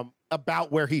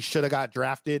 about where he should have got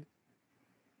drafted.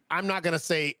 I'm not going to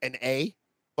say an A,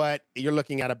 but you're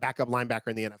looking at a backup linebacker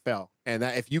in the NFL. And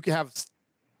that if you can have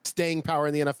staying power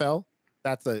in the NFL,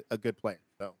 that's a good player.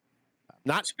 So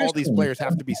not all these players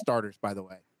have to be starters, by the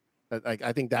way.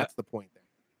 I think that's the point there.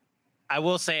 I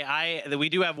will say we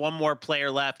do have one more player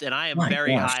left, and I am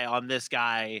very high on this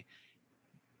guy.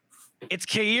 It's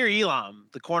Kair Elam,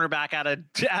 the cornerback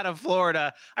out of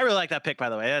Florida. I really like that pick, by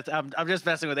the way. I'm just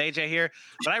messing with AJ here,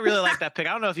 but I really like that pick.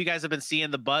 I don't know if you guys have been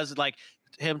seeing the buzz, like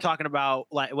him talking about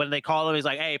like when they call him, he's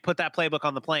like, "Hey, put that playbook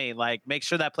on the plane. Like, make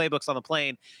sure that playbook's on the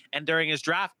plane." And during his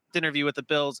draft interview with the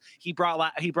Bills, he brought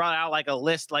out like a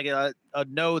list, like a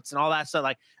notes and all that stuff.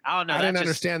 Like, I don't know. I didn't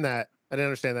understand that.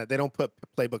 They don't put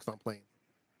playbooks on planes.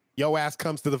 Your ass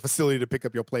comes to the facility to pick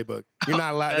up your playbook. You're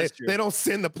not allowed. They don't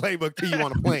send the playbook to you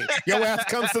on a plane. Your ass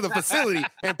comes to the facility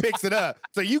and picks it up.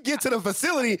 So you get to the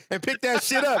facility and pick that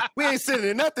shit up. We ain't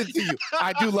sending nothing to you.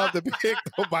 I do love the pick,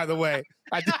 though, by the way.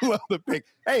 I do love the pick.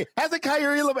 Hey, hasn't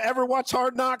Kair Elam ever watched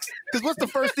Hard Knocks? Because what's the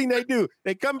first thing they do?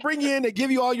 They come bring you in, they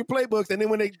give you all your playbooks, and then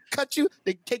when they cut you,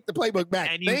 they take the playbook back.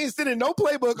 They ain't sending no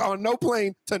playbook on no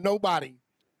plane to nobody.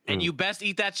 And you best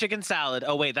eat that chicken salad.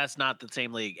 Oh wait, that's not the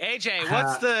same league.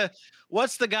 AJ,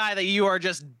 what's the guy that you are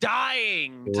just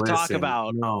dying to talk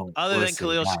about? Other than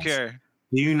Khalil Shakir.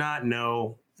 Do you not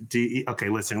know? Okay,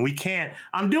 listen, we can't.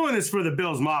 I'm doing this for the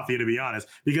Bills Mafia, to be honest,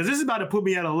 because this is about to put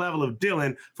me at a level of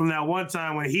Dylan from that one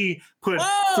time when he put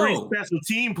 3 special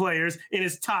team players in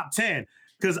his top 10.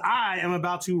 Because I am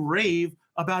about to rave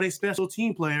about a special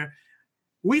team player.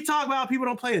 We talk about people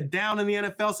don't play a down in the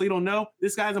NFL, so you don't know.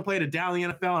 This guy hasn't played a down in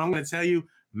the NFL, and I'm going to tell you,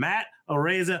 Matt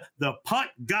Araiza, the punt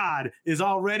god, is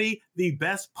already the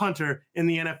best punter in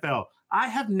the NFL. I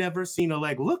have never seen a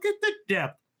leg. Look at the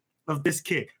depth of this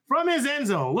kick from his end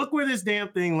zone. Look where this damn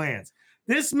thing lands.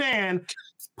 This man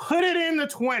put it in the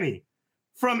 20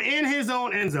 from in his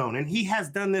own end zone, and he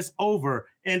has done this over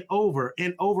and over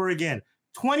and over again.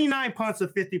 29 punts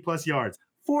of 50-plus yards,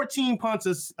 14 punts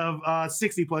of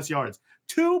 60-plus yards,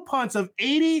 2 punts of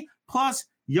 80-plus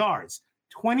yards,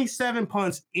 27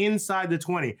 punts inside the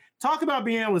 20. Talk about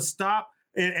being able to stop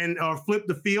and flip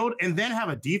the field and then have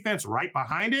a defense right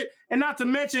behind it. And not to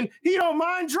mention, he don't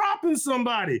mind dropping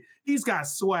somebody. He's got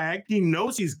swag. He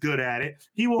knows he's good at it.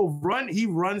 He will run. He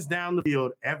runs down the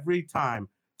field every time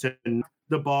to knock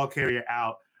the ball carrier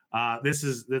out. This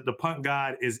is the punt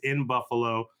god is in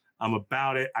Buffalo. I'm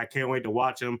about it. I can't wait to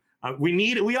watch him.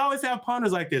 We always have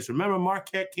punters like this. Remember,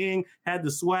 Marquette King had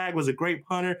the swag, was a great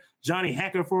punter. Johnny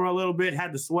Hecker for a little bit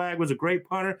had the swag, was a great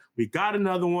punter. We got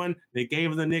another one. They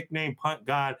gave him the nickname Punt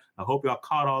God. I hope y'all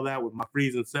caught all that with my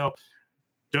freezing self.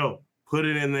 Dope. Put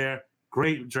it in there.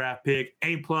 Great draft pick.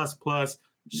 A++.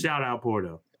 Shout out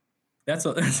Porto. That's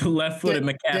a left-footed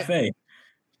McCafe.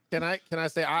 Can I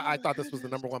say I thought this was the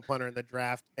number one punter in the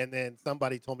draft, and then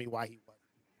somebody told me why he was.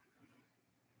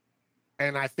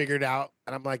 And I figured out,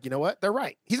 and I'm like, you know what? They're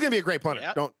right. He's going to be a great punter.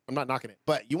 Yep. I'm not knocking it.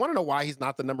 But you want to know why he's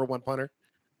not the number one punter?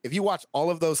 If you watch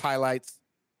all of those highlights,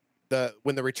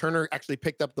 when the returner actually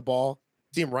picked up the ball,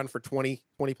 see him run for 20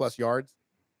 plus yards,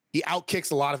 he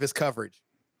outkicks a lot of his coverage.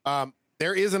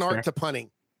 There is an art to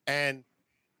punting. And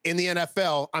in the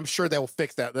NFL, I'm sure they'll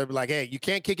fix that. They'll be like, hey, you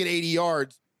can't kick it 80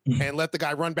 yards and let the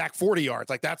guy run back 40 yards.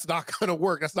 Like, that's not going to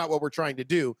work. That's not what we're trying to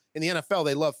do. In the NFL,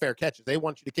 they love fair catches. They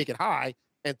want you to kick it high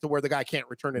and to where the guy can't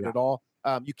return it at all.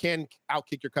 You can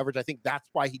outkick your coverage. I think that's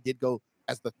why he did go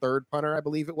as the third punter, I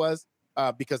believe it was,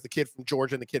 because the kid from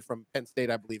Georgia and the kid from Penn State,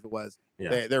 I believe it was,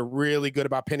 they're really good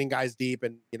about pinning guys deep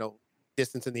and,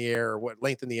 distance in the air or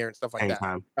length in the air and stuff like that.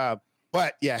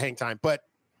 Hang time. But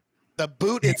the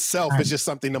boot itself is just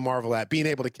something to marvel at, being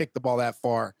able to kick the ball that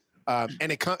far.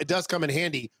 And it does come in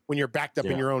handy when you're backed up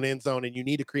in your own end zone and you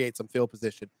need to create some field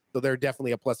position. So they're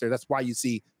definitely a plus there. That's why you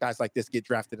see guys like this get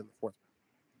drafted in the fourth.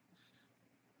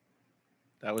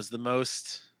 That was the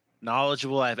most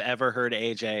knowledgeable I've ever heard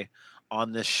AJ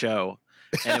on this show.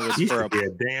 And it was for a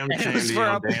damn punter.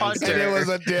 And it was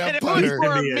a damn punter. It was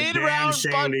for a mid-round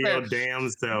punter. Damn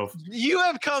self. You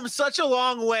have come such a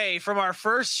long way from our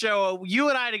first show, you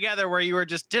and I together, where you were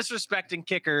just disrespecting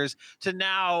kickers, to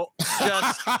now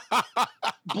just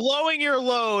blowing your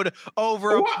load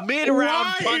over a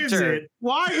mid-round punter.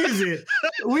 Why is it?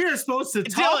 We are supposed to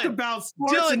talk about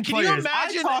sports and players.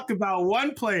 I talk about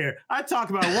one player. I talk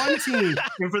about one team.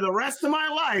 And for the rest of my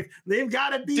life, they've got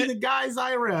to be the guys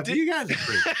I rep. You guys are crazy.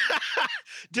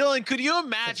 Dylan, could you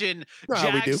imagine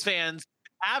Jags fans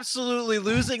absolutely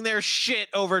losing their shit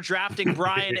over drafting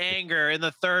Brian Anger in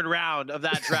the third round of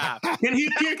that draft? Can he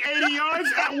kick 80 yards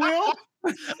at will?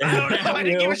 I don't know. I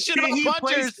didn't give a shit about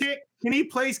punters. Can he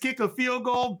place kick a field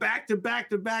goal back to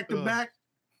back to back to back?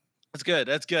 That's good.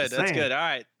 That's good. All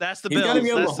right. That's the Bills. You got to be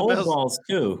able to hold balls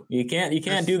too. You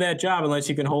can't do that job unless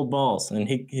you can hold balls. And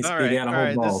he's got to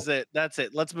hold balls. This is it. That's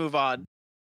it. Let's move on.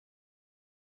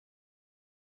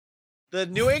 The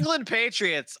New England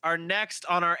Patriots are next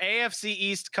on our AFC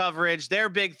East coverage. Their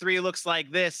big three looks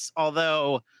like this,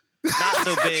 although not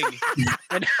so big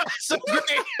and not so great.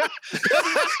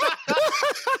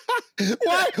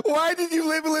 Why did you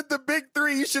label it the big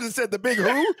three? You should have said the big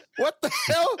who? What the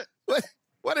hell?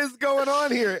 What is going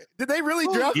on here? Did they really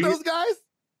draft those guys?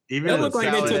 Even it looked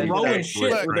like they took rolling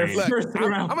shit with their first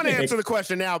round. I'm going to answer the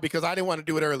question now because I didn't want to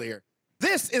do it earlier.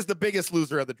 This is the biggest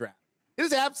loser of the draft. It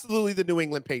is absolutely the New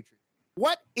England Patriots.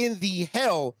 What in the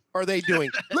hell are they doing?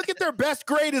 Look at their best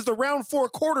grade as the round 4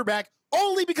 quarterback,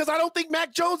 only because I don't think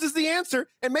Mac Jones is the answer,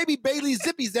 and maybe Bailey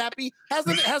Zippy Zappy has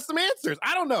some answers.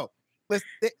 I don't know.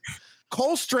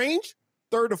 Cole Strange,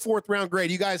 3rd to 4th round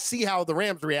grade. You guys see how the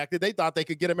Rams reacted. They thought they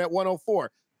could get him at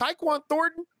 104. Tyquan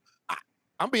Thornton,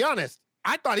 I'll be honest.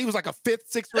 I thought he was like a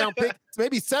 5th, 6th round pick,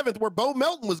 maybe 7th, where Bo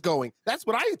Melton was going. That's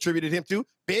what I attributed him to.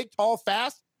 Big, tall,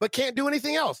 fast, but can't do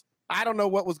anything else. I don't know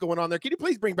what was going on there. Can you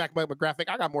please bring back my graphic?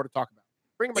 I got more to talk about.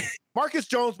 Bring him back. Marcus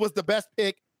Jones was the best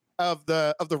pick of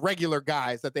the regular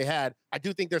guys that they had. I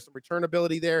do think there's some return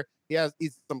ability there.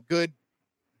 He's some good,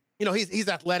 he's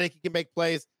athletic. He can make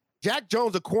plays. Jack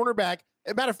Jones, a cornerback.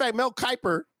 As a matter of fact, Mel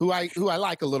Kiper, who I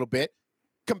like a little bit,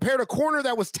 compared a corner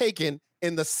that was taken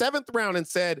in the 7th round and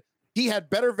said he had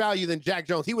better value than Jack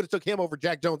Jones. He would have took him over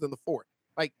Jack Jones in the 4th.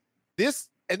 Like this,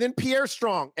 and then Pierre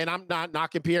Strong, and I'm not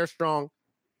knocking Pierre Strong.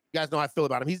 You guys know how I feel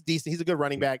about him. He's decent. He's a good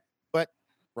running back. But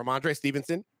Ramondre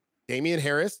Stevenson, Damian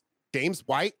Harris, James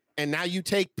White, and now you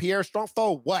take Pierre Strong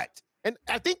for what? And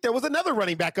I think there was another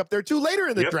running back up there too later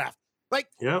in the draft.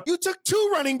 You took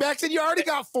 2 running backs and you already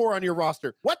got 4 on your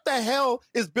roster. What the hell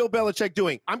is Bill Belichick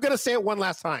doing? I'm going to say it one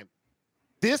last time.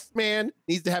 This man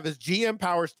needs to have his GM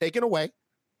powers taken away,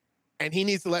 and he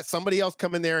needs to let somebody else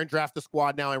come in there and draft a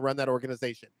squad now and run that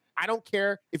organization. I don't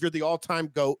care if you're the all-time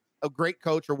GOAT, a great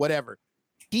coach, or whatever.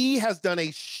 He has done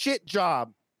a shit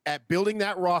job at building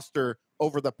that roster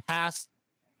over the past,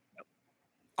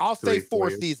 I'll say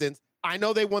 4 seasons. I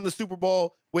know they won the Super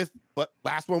Bowl but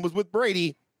last one was with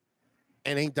Brady,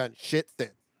 and ain't done shit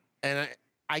since. And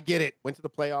I get it. Went to the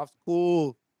playoffs.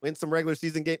 Cool. Win some regular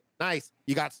season game. Nice.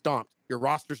 You got stomped. Your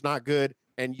roster's not good,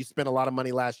 and you spent a lot of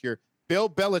money last year. Bill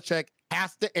Belichick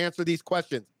has to answer these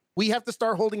questions. We have to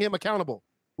start holding him accountable.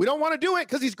 We don't want to do it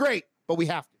because he's great, but we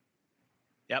have to.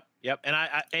 Yep. And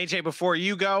AJ, before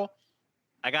you go,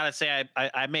 I got to say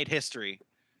I made history.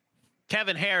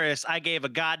 Kevin Harris, I gave a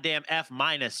goddamn F-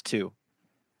 to.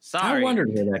 Sorry. I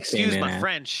wondered where that Excuse my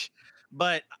French.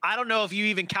 But I don't know if you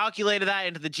even calculated that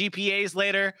into the GPAs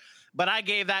later, but I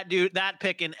gave that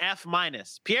pick an F-.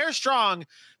 Pierre Strong,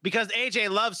 because AJ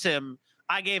loves him,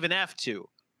 I gave an F to.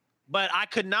 But I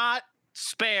could not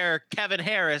spare Kevin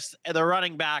Harris, the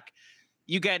running back.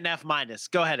 You get an F-.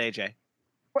 Go ahead, AJ.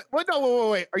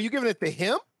 Wait. Are you giving it to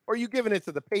him, or are you giving it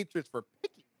to the Patriots for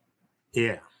picking?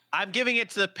 Yeah. I'm giving it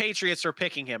to the Patriots for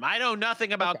picking him. I know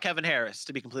nothing about Kevin Harris,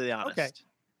 to be completely honest. Okay.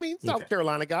 I mean, South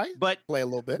Carolina guy, but play a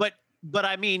little bit. But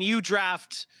I mean, you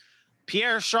draft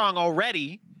Pierre Strong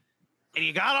already, and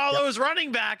you got all those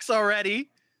running backs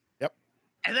already. Yep.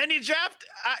 And then you draft,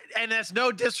 and that's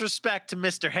no disrespect to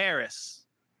Mr. Harris,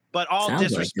 but all Sounds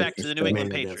disrespect like to the New England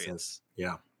Patriots.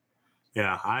 Yeah.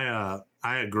 I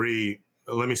agree.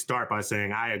 Let me start by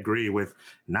saying I agree with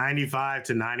 95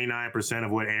 to 99% of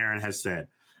what Aaron has said.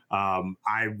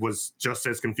 I was just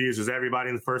as confused as everybody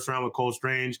in the first round with Cole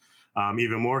Strange.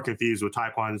 Even more confused with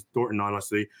Tyquan Thornton,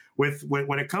 honestly.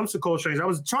 When it comes to Cole Strange, I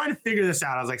was trying to figure this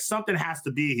out. I was like, something has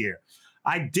to be here.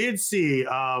 I did see,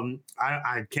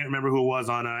 I can't remember who it was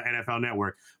on NFL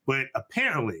Network, but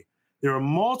apparently there are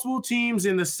multiple teams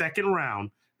in the second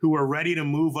round who were ready to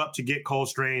move up to get Cole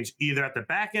Strange either at the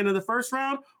back end of the first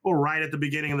round or right at the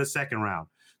beginning of the second round.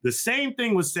 The same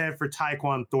thing was said for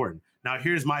Tyquan Thornton. Now,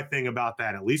 here's my thing about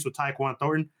that. At least with Tyquan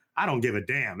Thornton, I don't give a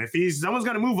damn. If someone's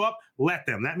going to move up, let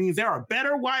them. That means there are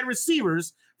better wide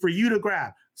receivers for you to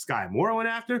grab. Sky Moore went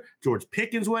after. George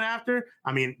Pickens went after.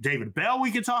 I mean, David Bell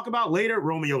we can talk about later.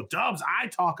 Romeo Doubs I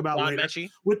talk about John later. Mechie.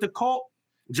 With the Cole,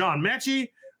 John Mechie,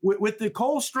 with the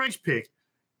Cole Strange pick,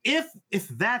 if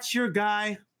that's your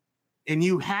guy and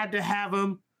you had to have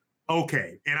him,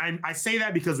 okay. And I say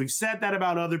that because we've said that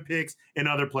about other picks and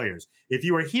other players. If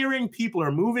you are hearing people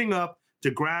are moving up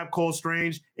to grab Cole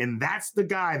Strange, and that's the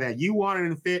guy that you wanted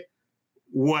to fit,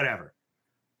 whatever.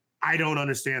 I don't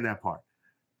understand that part.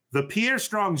 The Pierre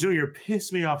Strong Jr.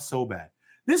 pissed me off so bad.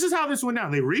 This is how this went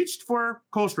down. They reached for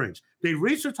Cole Strange. They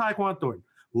reached for Tyquan Thornton.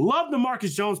 Love the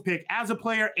Marcus Jones pick as a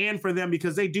player and for them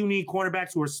because they do need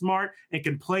cornerbacks who are smart and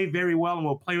can play very well and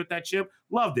will play with that chip.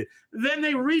 Loved it. Then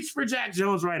they reached for Jack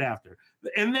Jones right after.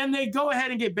 And then they go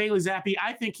ahead and get Bailey Zappi.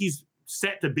 I think he's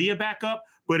set to be a backup,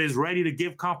 but is ready to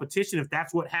give competition if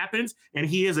that's what happens. And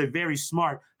he is a very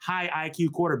smart, high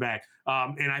IQ quarterback.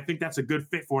 And I think that's a good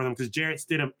fit for them because Jarrett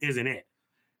Stidham isn't it.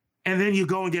 and then you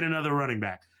go and get another running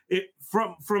back.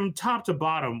 From top to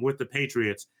bottom with the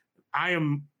Patriots, I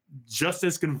am just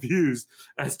as confused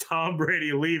as Tom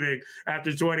Brady leaving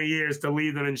after 20 years to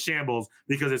leave them in shambles,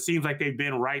 because it seems like they've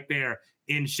been right there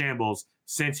in shambles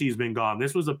since he's been gone.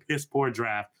 This was a piss poor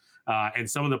draft. And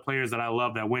some of the players that I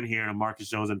love that went here, and Marcus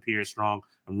Jones and Pierre Strong,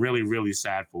 I'm really, really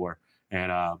sad for. And,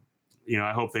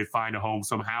 I hope they find a home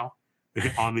somehow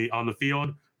on the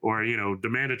field, or,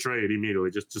 demand a trade immediately.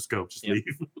 Just go, leave.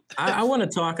 I want to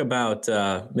talk about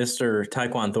Mr.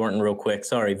 Tyquan Thornton real quick.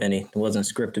 Sorry, Vinny. It wasn't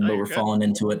scripted, but we're falling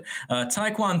into it.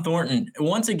 Tyquan Thornton,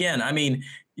 once again, I mean,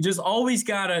 you just always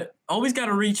gotta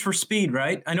reach for speed,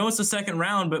 right? I know it's the second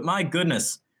round, but my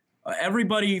goodness,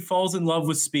 everybody falls in love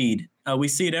with speed. We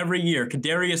see it every year.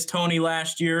 Kadarius Toney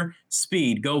last year,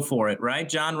 speed, go for it, right?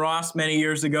 John Ross many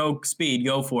years ago, speed,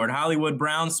 go for it. Hollywood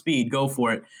Brown, speed, go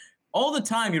for it. All the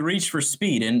time you reach for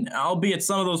speed, and albeit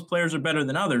some of those players are better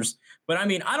than others, but I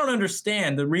mean, I don't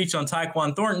understand the reach on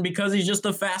Tyquan Thornton because he's just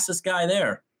the fastest guy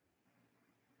there.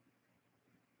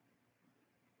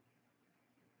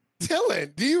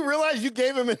 Dylan, do you realize you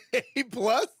gave him an A+?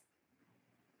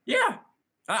 Yeah.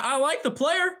 I like the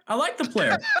player. You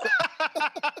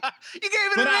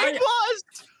gave it an A+.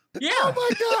 Yeah. Oh my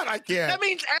God, I can't. That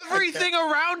means everything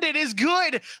around it is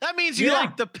good. That means you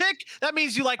like the pick. That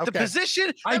means you like the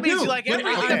position. That means you like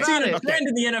everything about it. I've seen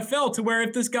in the NFL to where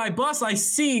if this guy busts, I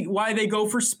see why they go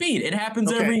for speed. It happens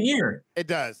every year. It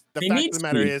does. The fact of the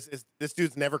matter is this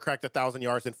dude's never cracked 1,000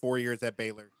 yards in 4 years at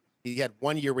Baylor. He had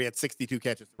 1 year where he had 62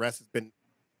 catches. The rest has been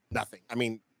nothing. I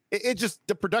mean, it just,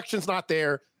 the production's not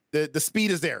there. The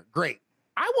speed is there. Great.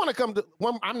 I want to come to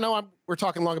one. We're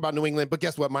talking long about New England, but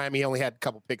guess what? Miami only had a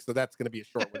couple picks, so that's going to be a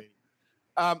short one.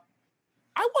 I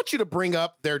want you to bring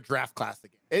up their draft class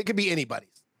again. It could be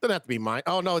anybody's. Doesn't have to be mine.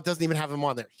 Oh no, it doesn't even have them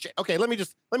on there. Shit. Okay, let me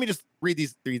just read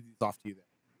these off to you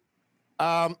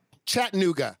then.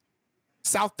 Chattanooga,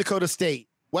 South Dakota State,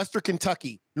 Western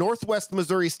Kentucky, Northwest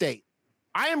Missouri State.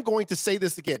 I am going to say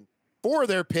this again. 4 of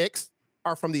their picks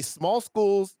are from these small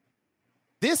schools.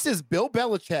 This is Bill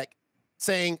Belichick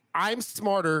saying, I'm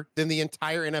smarter than the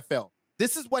entire NFL.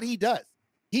 This is what he does.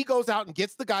 He goes out and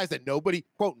gets the guys that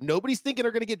nobody's thinking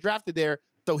are going to get drafted there,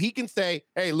 so he can say,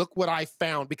 hey, look what I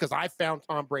found, because I found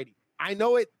Tom Brady. I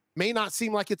know it may not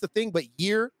seem like it's a thing, but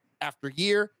year after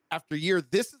year after year,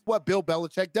 this is what Bill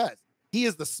Belichick does. He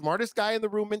is the smartest guy in the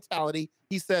room mentality.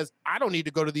 He says, I don't need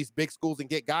to go to these big schools and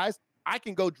get guys. I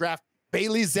can go draft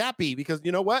Bailey Zappi, because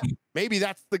you know what? Maybe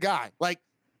that's the guy. Like,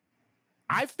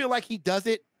 I feel like he does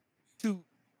it to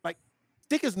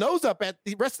stick his nose up at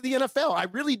the rest of the NFL. I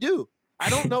really do.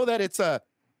 I don't know that it's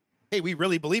hey, we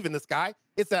really believe in this guy.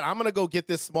 It's that I'm going to go get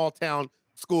this small town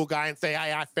school guy and say,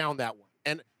 I found that one.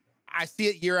 And I see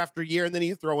it year after year. And then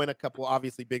you throw in a couple,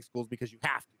 obviously big schools, because you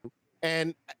have to.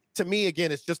 And to me,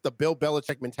 again, it's just the Bill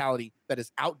Belichick mentality that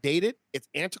is outdated. It's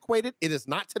antiquated. It is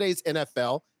not today's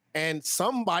NFL. And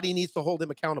somebody needs to hold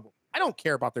him accountable. I don't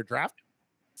care about their draft.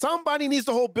 Somebody needs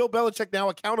to hold Bill Belichick now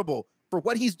accountable for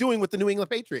what he's doing with the New England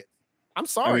Patriots. I'm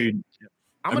sorry.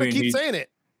 I'm going to keep saying it.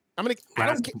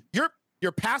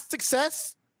 Your past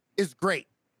success is great,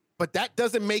 but that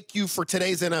doesn't make you for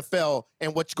today's NFL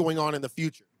and what's going on in the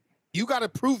future. You got to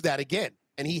prove that again,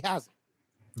 and he hasn't.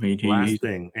 Last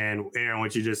thing, and Aaron,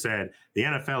 what you just said, the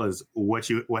NFL is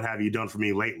what have you done for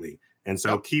me lately? And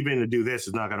so keeping to do this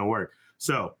is not going to work.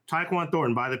 So Tyquan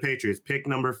Thornton by the Patriots, pick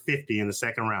number 50 in the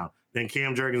second round. Then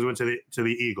Cam Jurgens went to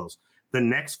the Eagles. The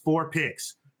next 4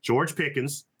 picks, George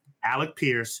Pickens, Alec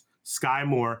Pierce, Sky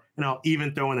Moore, and I'll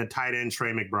even throw in the tight end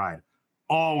Trey McBride.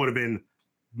 All would have been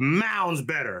mounds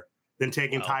better than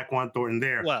taking Tyquan Thornton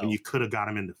there. And you could have got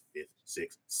him in the 5th,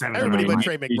 6th, 7th. Everybody but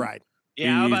Trey McBride.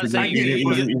 Yeah, I was about to say.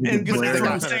 But that's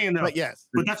what I'm saying, though. But yes.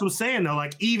 But that's what I'm saying, though.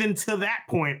 Like, even to that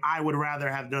point, I would rather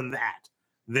have done that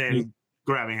than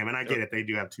grabbing him. And I get it. They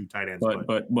do have 2 tight ends.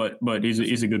 But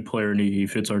he's a good player, and he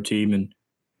fits our team, and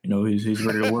he's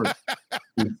ready to work.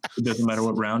 It doesn't matter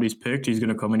what round he's picked. He's going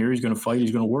to come in here. He's going to fight.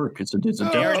 He's going to work. It's a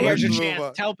here's your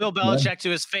chance. Tell Bill Belichick to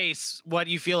his face what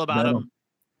you feel about him.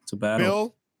 It's a battle.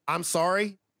 Bill, I'm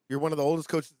sorry. You're one of the oldest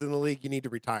coaches in the league. You need to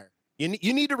retire. You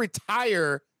need to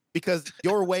retire because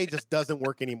your way just doesn't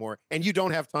work anymore. And you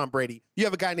don't have Tom Brady. You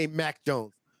have a guy named Mac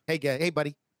Jones. Hey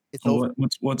buddy. It's over.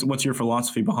 What's your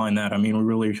philosophy behind that? I mean,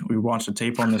 we watched the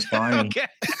tape on this guy, and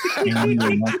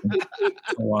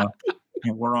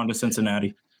we're on to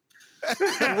Cincinnati.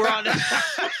 We're on.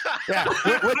 Yeah.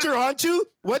 What you're on to?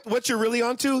 What you're really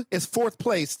on to is 4th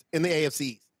place in the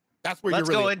AFC. That's where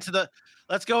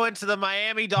Let's go into the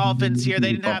Miami Dolphins here.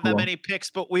 They didn't have that many picks,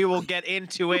 but we will get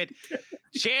into it.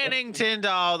 Channing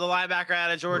Tindall, the linebacker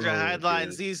out of Georgia,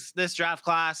 headlines this draft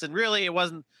class, and really it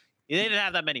wasn't They didn't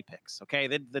have that many picks. Okay,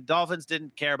 the Dolphins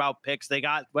didn't care about picks. They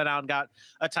went out and got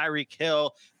a Tyreek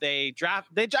Hill. I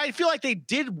feel like they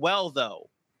did well though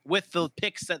with the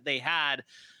picks that they had.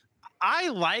 I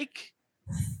like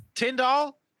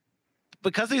Tyndall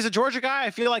because he's a Georgia guy.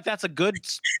 I feel like that's a good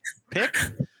pick.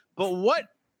 But what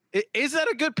is that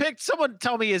a good pick? Someone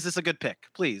tell me, is this a good pick,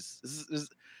 please?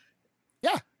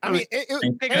 Yeah, I mean,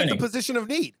 it's a position of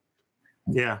need.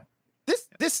 Yeah.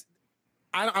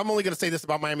 I'm only going to say this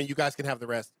about Miami. You guys can have the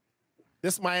rest.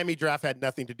 This Miami draft had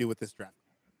nothing to do with this draft.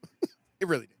 It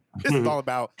really did. This is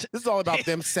all about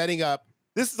them setting up.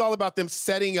 This is all about them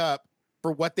setting up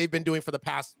for what they've been doing for the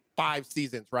past 5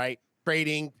 seasons, right?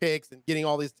 Trading picks and getting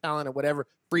all this talent and whatever,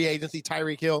 free agency,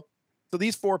 Tyreek Hill. So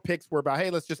these 4 picks were about,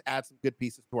 hey, let's just add some good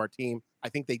pieces to our team. I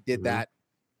think they did that.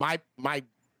 My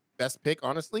best pick,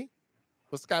 honestly,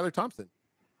 was Skylar Thompson.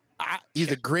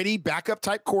 He's a gritty backup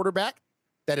type quarterback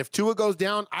that if Tua goes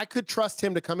down, I could trust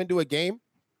him to come into a game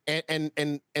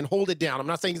and hold it down. I'm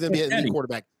not saying he's going to be an elite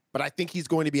quarterback, but I think he's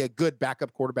going to be a good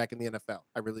backup quarterback in the NFL.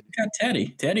 I really do. Got Teddy.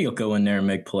 Teddy will go in there and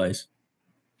make plays.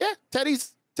 Yeah,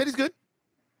 Teddy's good.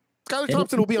 Skylar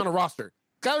Thompson will be on a roster.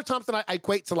 Skylar Thompson, I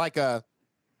equate to like a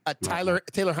Taylor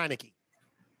Heineke.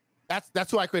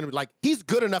 That's who I equate him with. Like, he's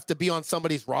good enough to be on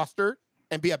somebody's roster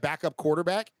and be a backup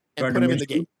quarterback and put him in the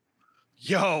game.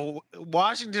 Yo,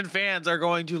 Washington fans are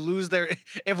going to lose their.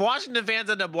 If Washington fans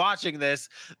end up watching this,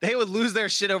 they would lose their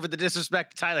shit over the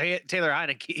disrespect to Taylor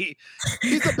Heineke.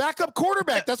 He's a backup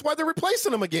quarterback. That's why they're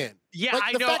replacing him again. Yeah,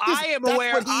 like, I know. I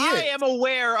am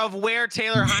aware of where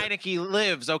Taylor Heineke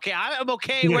lives. Okay, I am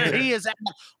okay where he is at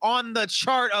on the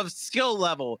chart of skill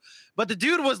level. But the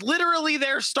dude was literally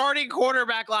their starting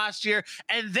quarterback last year,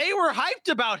 and they were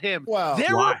hyped about him. Well,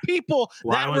 there were people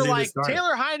that were like,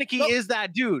 Taylor Heineke is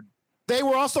that dude. They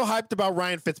were also hyped about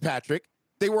Ryan Fitzpatrick.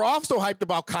 They were also hyped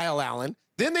about Kyle Allen.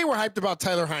 Then they were hyped about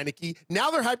Tyler Heineke. Now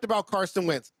they're hyped about Carson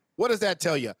Wentz. What does that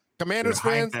tell you? Commanders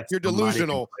fans, you're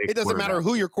delusional. It doesn't matter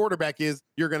who your quarterback is.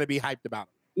 You're going to be hyped about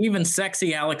him. Even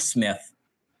sexy Alex Smith.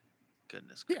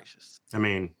 Goodness gracious. I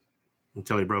mean,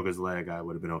 until he broke his leg, I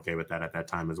would have been okay with that at that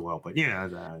time as well. But yeah,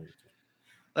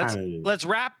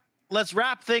 let's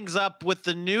wrap things up with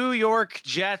the New York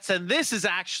Jets, and this is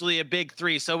actually a big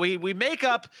 3. So we make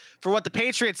up for what the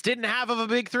Patriots didn't have of a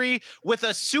big 3 with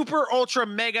a super ultra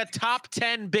mega top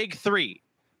 10 big 3.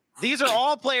 These are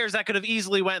all players that could have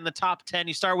easily went in the top 10.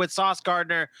 You start with Sauce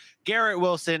Gardner, Garrett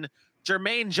Wilson,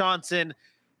 Jermaine Johnson,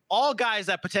 all guys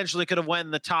that potentially could have went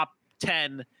in the top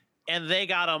 10, and they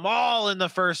got them all in the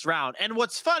first round. And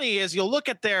what's funny is you'll look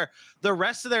at the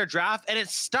rest of their draft, and it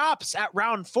stops at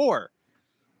round 4.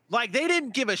 Like, they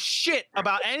didn't give a shit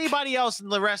about anybody else in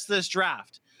the rest of this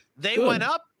draft. They went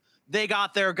up, they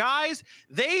got their guys.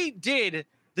 The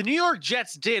New York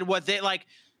Jets did what they like.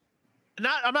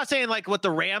 I'm not saying like what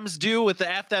the Rams do with the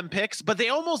F them picks, but they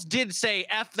almost did say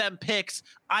F them picks.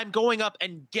 I'm going up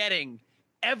and getting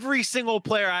every single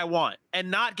player I want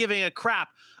and not giving a crap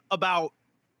about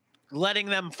letting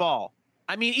them fall.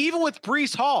 I mean, even with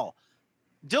Breece Hall,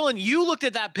 Dylan, you looked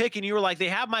at that pick and you were like, they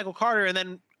have Michael Carter, and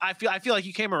then I feel like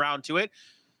you came around to it,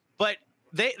 but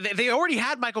they already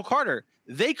had Michael Carter.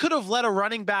 They could have let a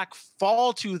running back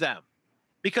fall to them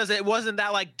because it wasn't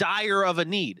that like dire of a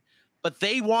need, but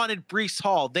they wanted Breece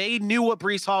Hall. They knew what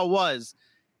Breece Hall was,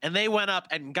 and they went up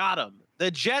and got him. The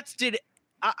Jets did.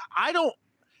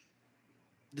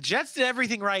 The Jets did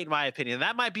everything right, in my opinion.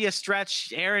 That might be a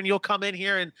stretch. Aaron, you'll come in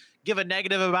here and give a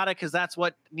negative about it because that's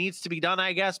what needs to be done,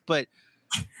 I guess. But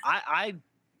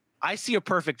I see a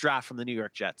perfect draft from the New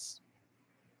York Jets.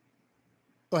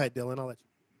 Go ahead, Dylan. I'll let you.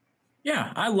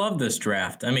 Yeah, I love this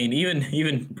draft. I mean,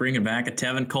 even bringing back a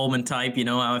Tevin Coleman type, you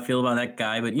know how I feel about that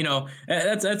guy. But you know,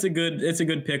 it's a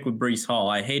good pick with Breece Hall.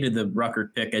 I hated the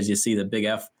Ruckert pick, as you see the big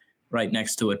F right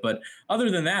next to it. But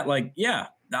other than that, like, yeah,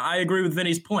 I agree with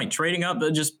Vinny's point. Trading up,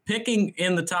 just picking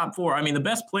in the top 4. I mean, the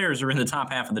best players are in the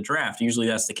top half of the draft. Usually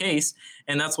that's the case,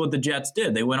 and that's what the Jets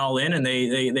did. They went all in, and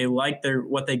they liked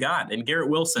what they got. And Garrett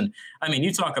Wilson, I mean,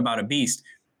 you talk about a beast.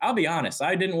 I'll be honest,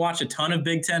 I didn't watch a ton of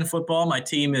Big Ten football. My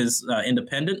team is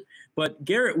independent. But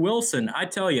Garrett Wilson, I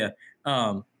tell you,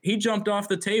 he jumped off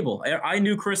the table. I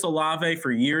knew Chris Olave for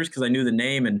years because I knew the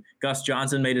name, and Gus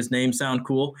Johnson made his name sound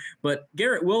cool. But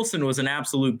Garrett Wilson was an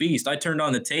absolute beast. I turned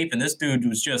on the tape, and this dude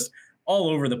was just all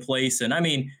over the place. And, I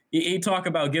mean, you talk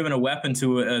about giving a weapon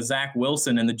to Zach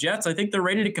Wilson, and the Jets, I think they're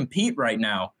ready to compete right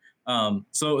now.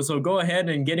 So go ahead,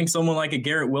 and getting someone like a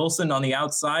Garrett Wilson on the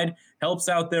outside helps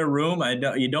out their room.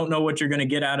 You don't know what you're going to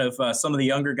get out of some of the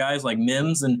younger guys like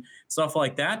Mims and stuff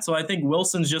like that. So I think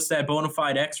Wilson's just that bona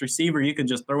fide X receiver you can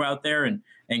just throw out there and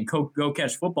go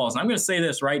catch footballs. And I'm going to say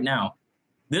this right now.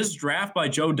 this draft by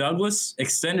Joe Douglas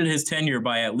extended his tenure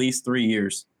by at least 3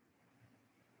 years.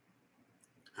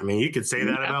 I mean, you could say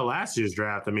that about last year's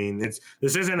draft. I mean, this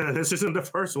isn't the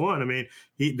first one. I mean,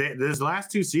 this last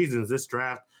 2 seasons, this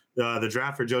draft, the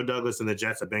draft for Joe Douglas and the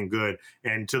Jets have been good,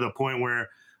 and to the point where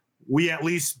we at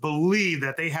least believe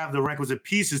that they have the requisite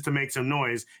pieces to make some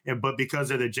noise. But because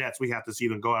they're the Jets, we have to see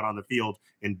them go out on the field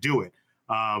and do it.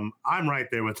 I'm right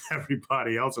there with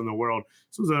everybody else in the world.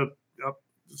 This was a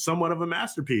somewhat of a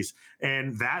masterpiece,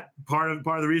 and that part of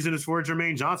the reason is for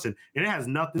Jermaine Johnson, and it has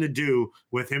nothing to do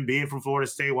with him being from Florida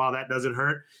State. While that doesn't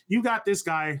hurt, you got this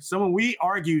guy, someone we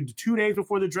argued 2 days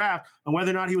before the draft on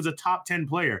whether or not he was a top 10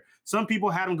 player. Some people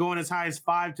had him going as high as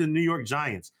 5 to the New York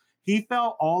Giants. He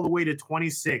fell all the way to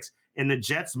 26, and the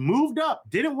Jets moved up,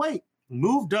 didn't wait,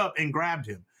 moved up and grabbed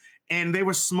him. And they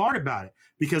were smart about it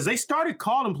because they started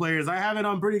calling players. I have it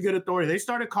on pretty good authority. They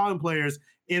started calling players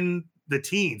in the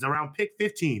teens around pick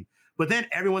 15, but then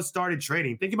everyone started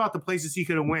trading. Think about the places he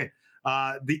could have went.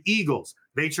 The Eagles,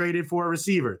 they traded for a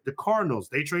receiver. The Cardinals,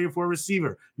 they traded for a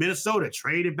receiver. Minnesota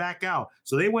traded back out.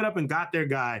 So they went up and got their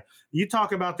guy. You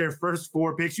talk about their first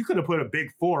 4 picks. You could have put a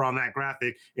big 4 on that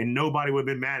graphic and nobody would have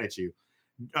been mad at you.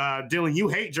 Dylan, you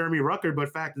hate Jeremy Ruckert,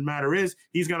 but fact of the matter is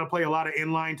he's going to play a lot of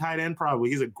inline tight end probably.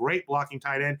 He's a great blocking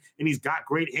tight end, and he's got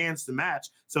great hands to match.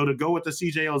 So to go with the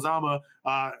C.J. Uzomah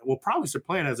will probably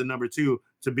supplant as a number 2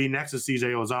 to be next to C.J.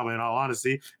 Uzomah in all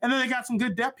honesty. And then they got some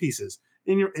good depth pieces.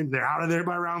 And they're out of there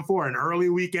by round 4. An early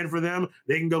weekend for them.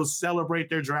 They can go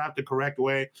celebrate their draft the correct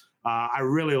way. I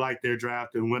really like their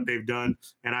draft and what they've done,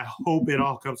 and I hope it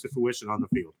all comes to fruition on the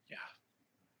field. Yeah.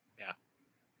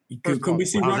 Could we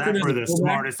see Ruckert for the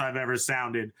smartest I've ever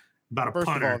sounded about a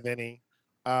punter? First of all, Vinny,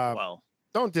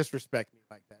 don't disrespect me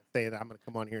like that. Say that I'm going to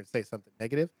come on here and say something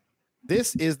negative.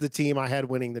 This is the team I had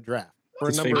winning the draft for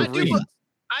a number of reasons.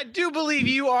 I do believe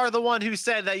you are the one who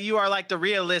said that you are like the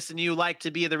realist and you like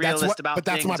to be the realist about things.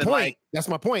 But that's my point. That's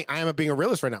my point. I am being a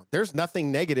realist right now. There's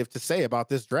nothing negative to say about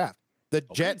this draft. The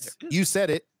Jets, you said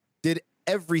it, did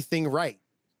everything right.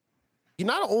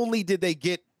 Not only did they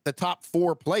get the top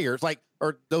 4 players,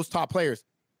 or those top players,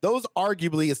 those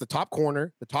arguably is the top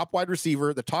corner, the top wide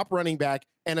receiver, the top running back,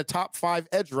 and a top 5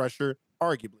 edge rusher,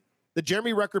 arguably. The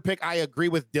Jeremy Ruckert pick, I agree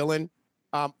with Dylan,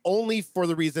 only for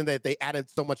the reason that they added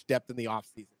so much depth in the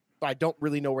offseason. So I don't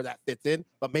really know where that fits in,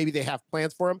 but maybe they have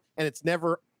plans for him, and it's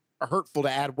never hurtful to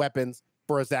add weapons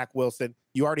for a Zach Wilson.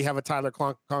 You already have a Tyler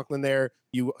Conklin there.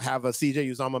 You have a C.J.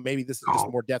 Uzomah. Maybe this is just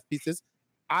more depth pieces.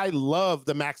 I love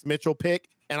the Max Mitchell pick,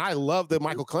 and I love the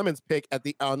Michael Clemens pick at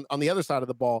the on the other side of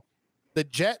the ball. The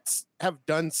Jets have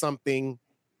done something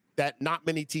that not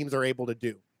many teams are able to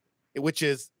do, which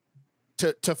is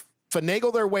to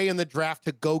finagle their way in the draft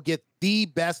to go get the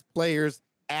best players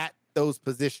at those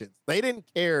positions. They didn't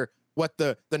care what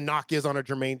the knock is on a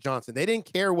Jermaine Johnson. They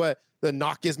didn't care what the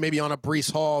knock is maybe on a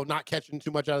Breece Hall, not catching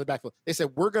too much out of the backfield. They said,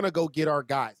 we're going to go get our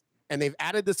guys. And they've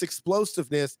added this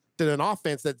explosiveness to an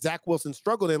offense that Zach Wilson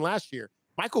struggled in last year.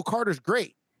 Michael Carter's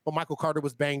great, but Michael Carter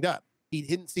was banged up. He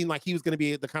didn't seem like he was going to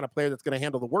be the kind of player that's going to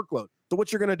handle the workload. So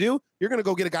what you're going to do, you're going to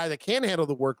go get a guy that can handle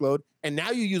the workload. And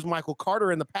now you use Michael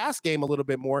Carter in the pass game a little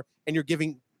bit more, and you're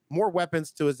giving more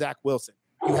weapons to a Zach Wilson.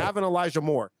 You have an Elijah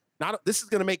Moore. This is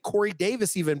going to make Corey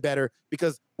Davis even better,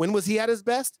 because when was he at his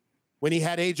best? When he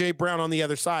had A.J. Brown on the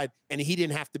other side, and he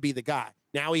didn't have to be the guy.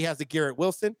 Now he has a Garrett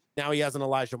Wilson. Now he has an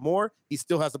Elijah Moore. He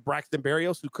still has a Braxton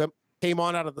Berrios who came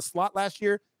on out of the slot last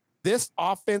year. This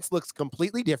offense looks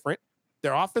completely different.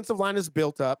 Their offensive line is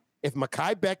built up. If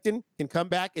Mekhi Becton can come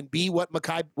back and be what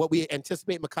we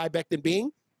anticipate Mekhi Becton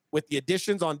being, with the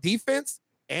additions on defense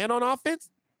and on offense,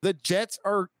 the Jets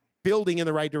are building in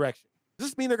the right direction.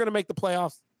 Does this mean they're going to make the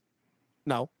playoffs?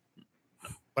 No.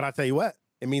 But I tell you what,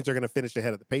 it means they're going to finish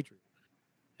ahead of the Patriots.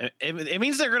 It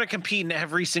means they're going to compete in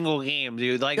every single game,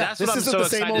 dude. That's what I'm so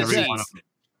excited to see.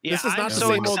 Yeah, this is not the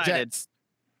same old Jets.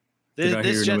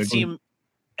 This Jets team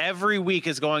every week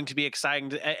is going to be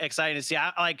exciting to see.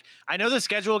 I know the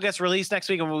schedule gets released next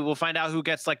week, and we will find out who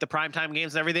gets the primetime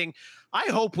games and everything. I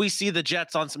hope we see the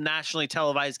Jets on some nationally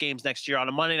televised games next year on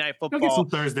a Monday Night Football. They'll get some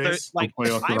Thursdays. I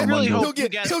really hope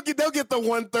they'll get the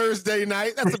one Thursday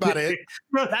night. That's about it.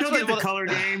 They'll get the color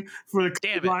game for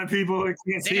the blind people who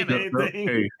can't see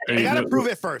anything. They got to prove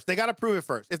it first.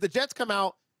 If the Jets come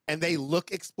out and they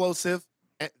look explosive,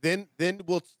 then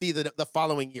we'll see the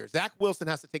following year. Zach Wilson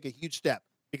has to take a huge step,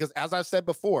 because as I've said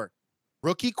before,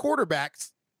 rookie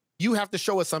quarterbacks, you have to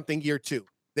show us something year 2.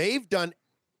 They've done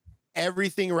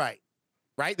everything right?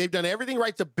 They've done everything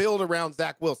right to build around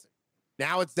Zach Wilson.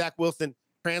 Now it's Zach Wilson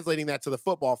translating that to the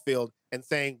football field and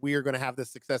saying, we are going to have this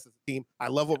success as a team. I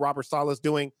love what Robert Saleh is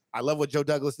doing. I love what Joe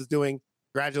Douglas is doing.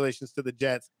 Congratulations to the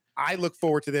Jets. I look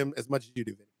forward to them as much as you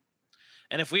do, Vinny.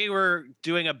 And if we were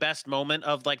doing a best moment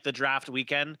of like the draft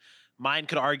weekend, mine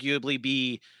could arguably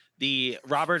be the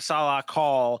Robert Saleh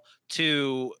call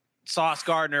to Sauce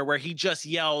Gardner, where he just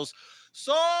yells,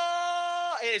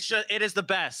 it is the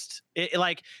best.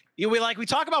 We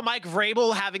talk about Mike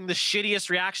Vrabel having the shittiest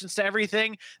reactions to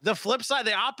everything. The flip side,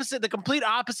 the complete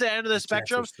opposite end of the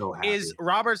spectrum is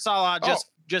Robert Saleh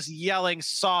just yelling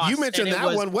Sauce. You mentioned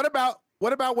that one. What about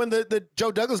when the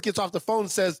Joe Douglas gets off the phone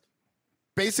and says,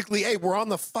 basically, hey, we're on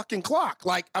the fucking clock.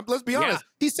 Like, let's be honest.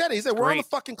 He said, we're on the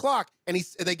fucking clock. And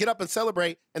they get up and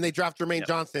celebrate, and they draft Jermaine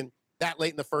Johnson that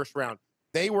late in the first round.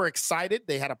 They were excited.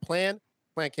 They had a plan.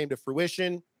 Plan came to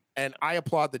fruition, and I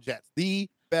applaud the Jets. The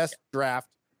best draft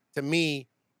to me.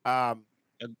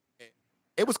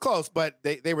 It was close, but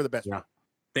they were the best. Yeah.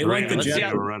 They like the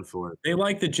Jets. Run for it. They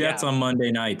like the Jets on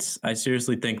Monday nights. I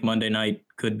seriously think Monday night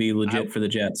could be legit for the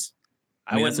Jets.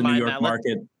 I mean, that's a New York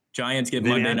market. Giants get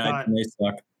Monday night and they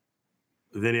suck.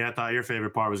 Vinny, I thought your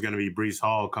favorite part was going to be Breece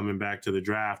Hall coming back to the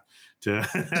draft to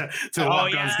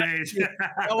walk on stage.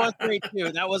 That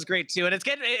was great too. And it's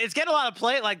getting a lot of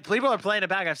play. Like, people are playing it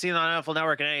back. I've seen it on NFL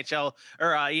Network and NHL or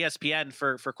ESPN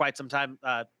for quite some time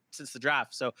since the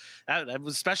draft. So that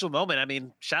was a special moment. I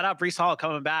mean, shout out Breece Hall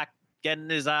coming back, getting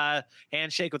his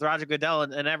handshake with Roger Goodell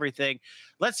and everything.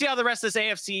 Let's see how the rest of this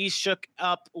AFC shook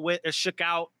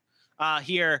out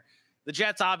here. The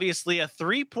Jets, obviously a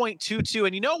 3.22.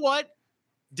 And you know what?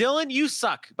 Dylan, you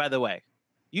suck, by the way.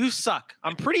 You suck.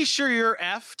 I'm pretty sure your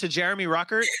F to Jeremy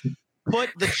Ruckert put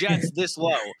the Jets this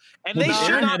low. And they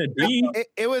should not.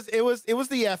 It was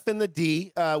the F and the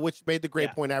D, which made the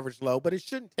grade point average low, but it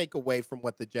shouldn't take away from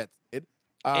what the Jets did.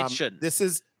 It shouldn't. This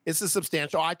is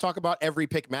substantial. I talk about every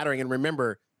pick mattering. And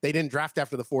remember, they didn't draft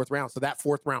after the fourth round. So that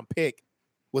fourth round pick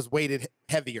was weighted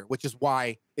heavier, which is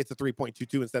why it's a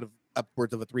 3.22 instead of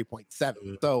upwards of a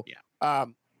 3.7. So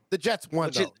the Jets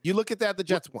won, though. You look at that, the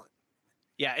Jets won.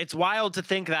 Yeah, it's wild to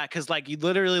think that, because like you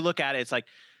literally look at it, it's like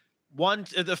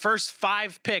the first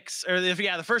 5 picks, or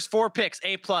the first 4 picks,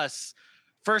 A+,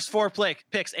 first 4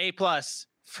 picks, A+,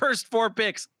 first 4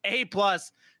 picks, A+.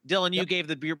 Dylan, you gave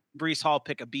the Breece Hall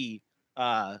pick a B+.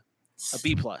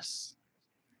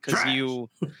 Because you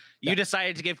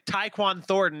decided to give Tyquan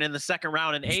Thornton in the second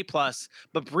round an A+,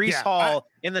 but Breece Hall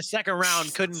in the second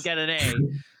round couldn't get an A.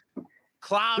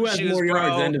 Clown Who has shoes, more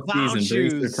yards bro. end of Clown season,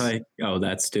 shoes. Breece or Oh,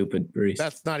 that's stupid, Breece.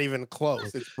 That's not even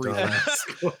close. It's Breece.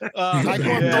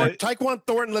 Tyquan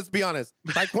Thornton, let's be honest.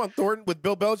 Tyquan Thornton with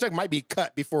Bill Belichick might be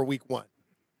cut before week 1.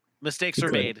 Mistakes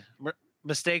were made.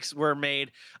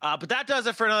 But that does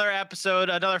it for another episode,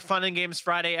 another Fun and Games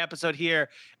Friday episode here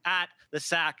at the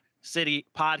Sac City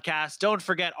Podcast. Don't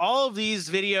forget, all of these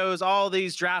videos, all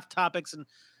these draft topics and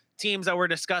teams that we're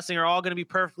discussing are all going to be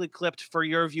perfectly clipped for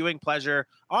your viewing pleasure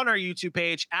on our YouTube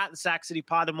page at the Sac City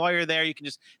Pod. And while you're there, you can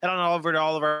just head on over to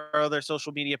all of our other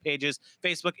social media pages: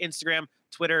 Facebook, Instagram,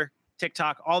 Twitter,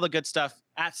 TikTok, all the good stuff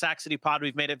at Sac City Pod.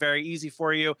 We've made it very easy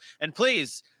for you. And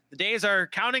please, the days are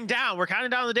counting down. We're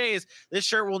counting down the days. This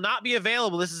shirt will not be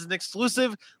available. This is an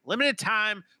exclusive, limited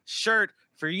time shirt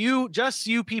for you, just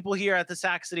you people here at the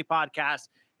Sac City Podcast.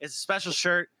 It's a special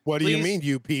shirt. What do you mean,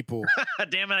 you people?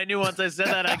 Damn it. I knew once I said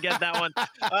that, I'd get that one.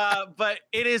 But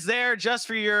it is there just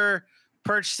for your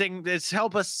purchasing. It's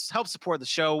help support the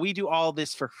show. We do all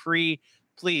this for free.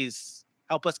 Please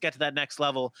help us get to that next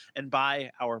level and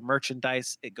buy our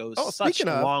merchandise. It goes such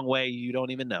a long way. You don't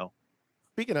even know.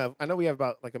 Speaking of, I know we have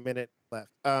about like a minute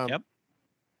left.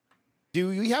 Do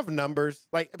we have numbers?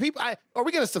 Like, people, are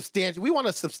we going to substantiate? We want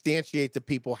to substantiate to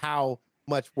people how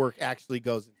much work actually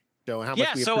goes into the show and how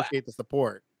much we appreciate the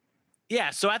support. Yeah.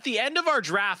 So at the end of our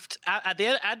draft, at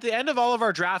the end of all of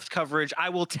our draft coverage, I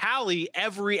will tally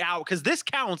every hour, because this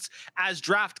counts as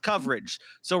draft coverage.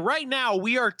 So right now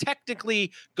we are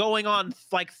technically going on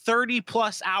like 30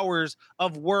 plus hours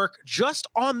of work just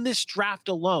on this draft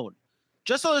alone.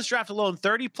 Just on this draft alone,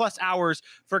 30 plus hours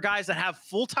for guys that have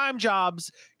full-time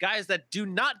jobs, guys that do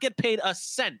not get paid a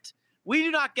cent. We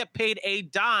do not get paid a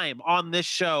dime on this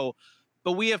show,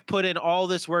 but we have put in all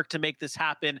this work to make this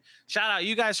happen. Shout out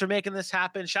you guys for making this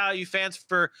happen. Shout out you fans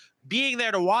for being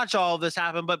there to watch all of this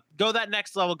happen, but go that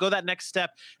next level, go that next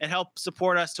step, and help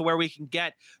support us to where we can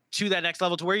get to that next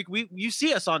level, to where you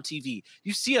see us on TV,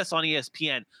 you see us on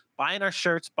ESPN, buying our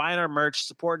shirts, buying our merch,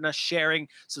 supporting us, sharing,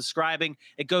 subscribing.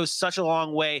 It goes such a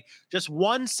long way. Just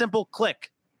one simple click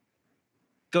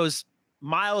goes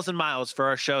miles and miles for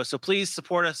our show. So please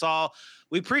support us all.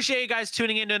 We appreciate you guys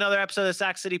tuning in to another episode of the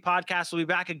Sac City Podcast. We'll be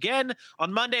back again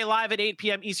on Monday live at 8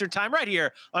 p.m. Eastern time right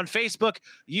here on Facebook,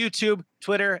 YouTube,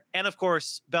 Twitter, and of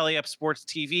course, Belly Up Sports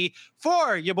TV.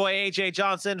 For your boy AJ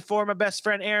Johnson, for my best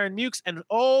friend Aaron Mukes, and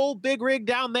old big rig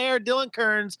down there, Dylan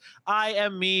Kearns, I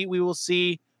am me. We will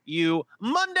see you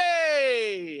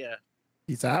Monday.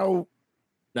 Peace out.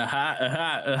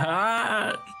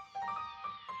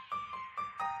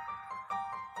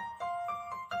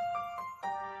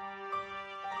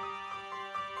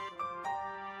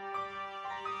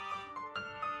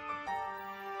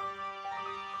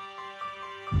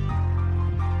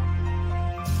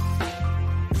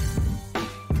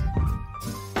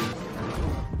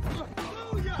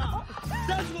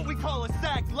 That's what we call a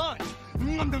sack lunch.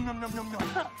 Nom, nom, nom, nom, nom,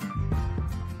 nom.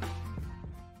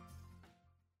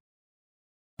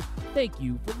 Thank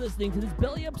you for listening to this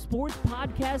Belly Up Sports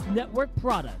Podcast Network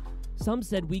product. Some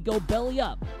said we go belly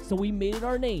up, so we made it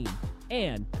our name,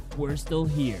 and we're still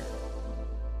here.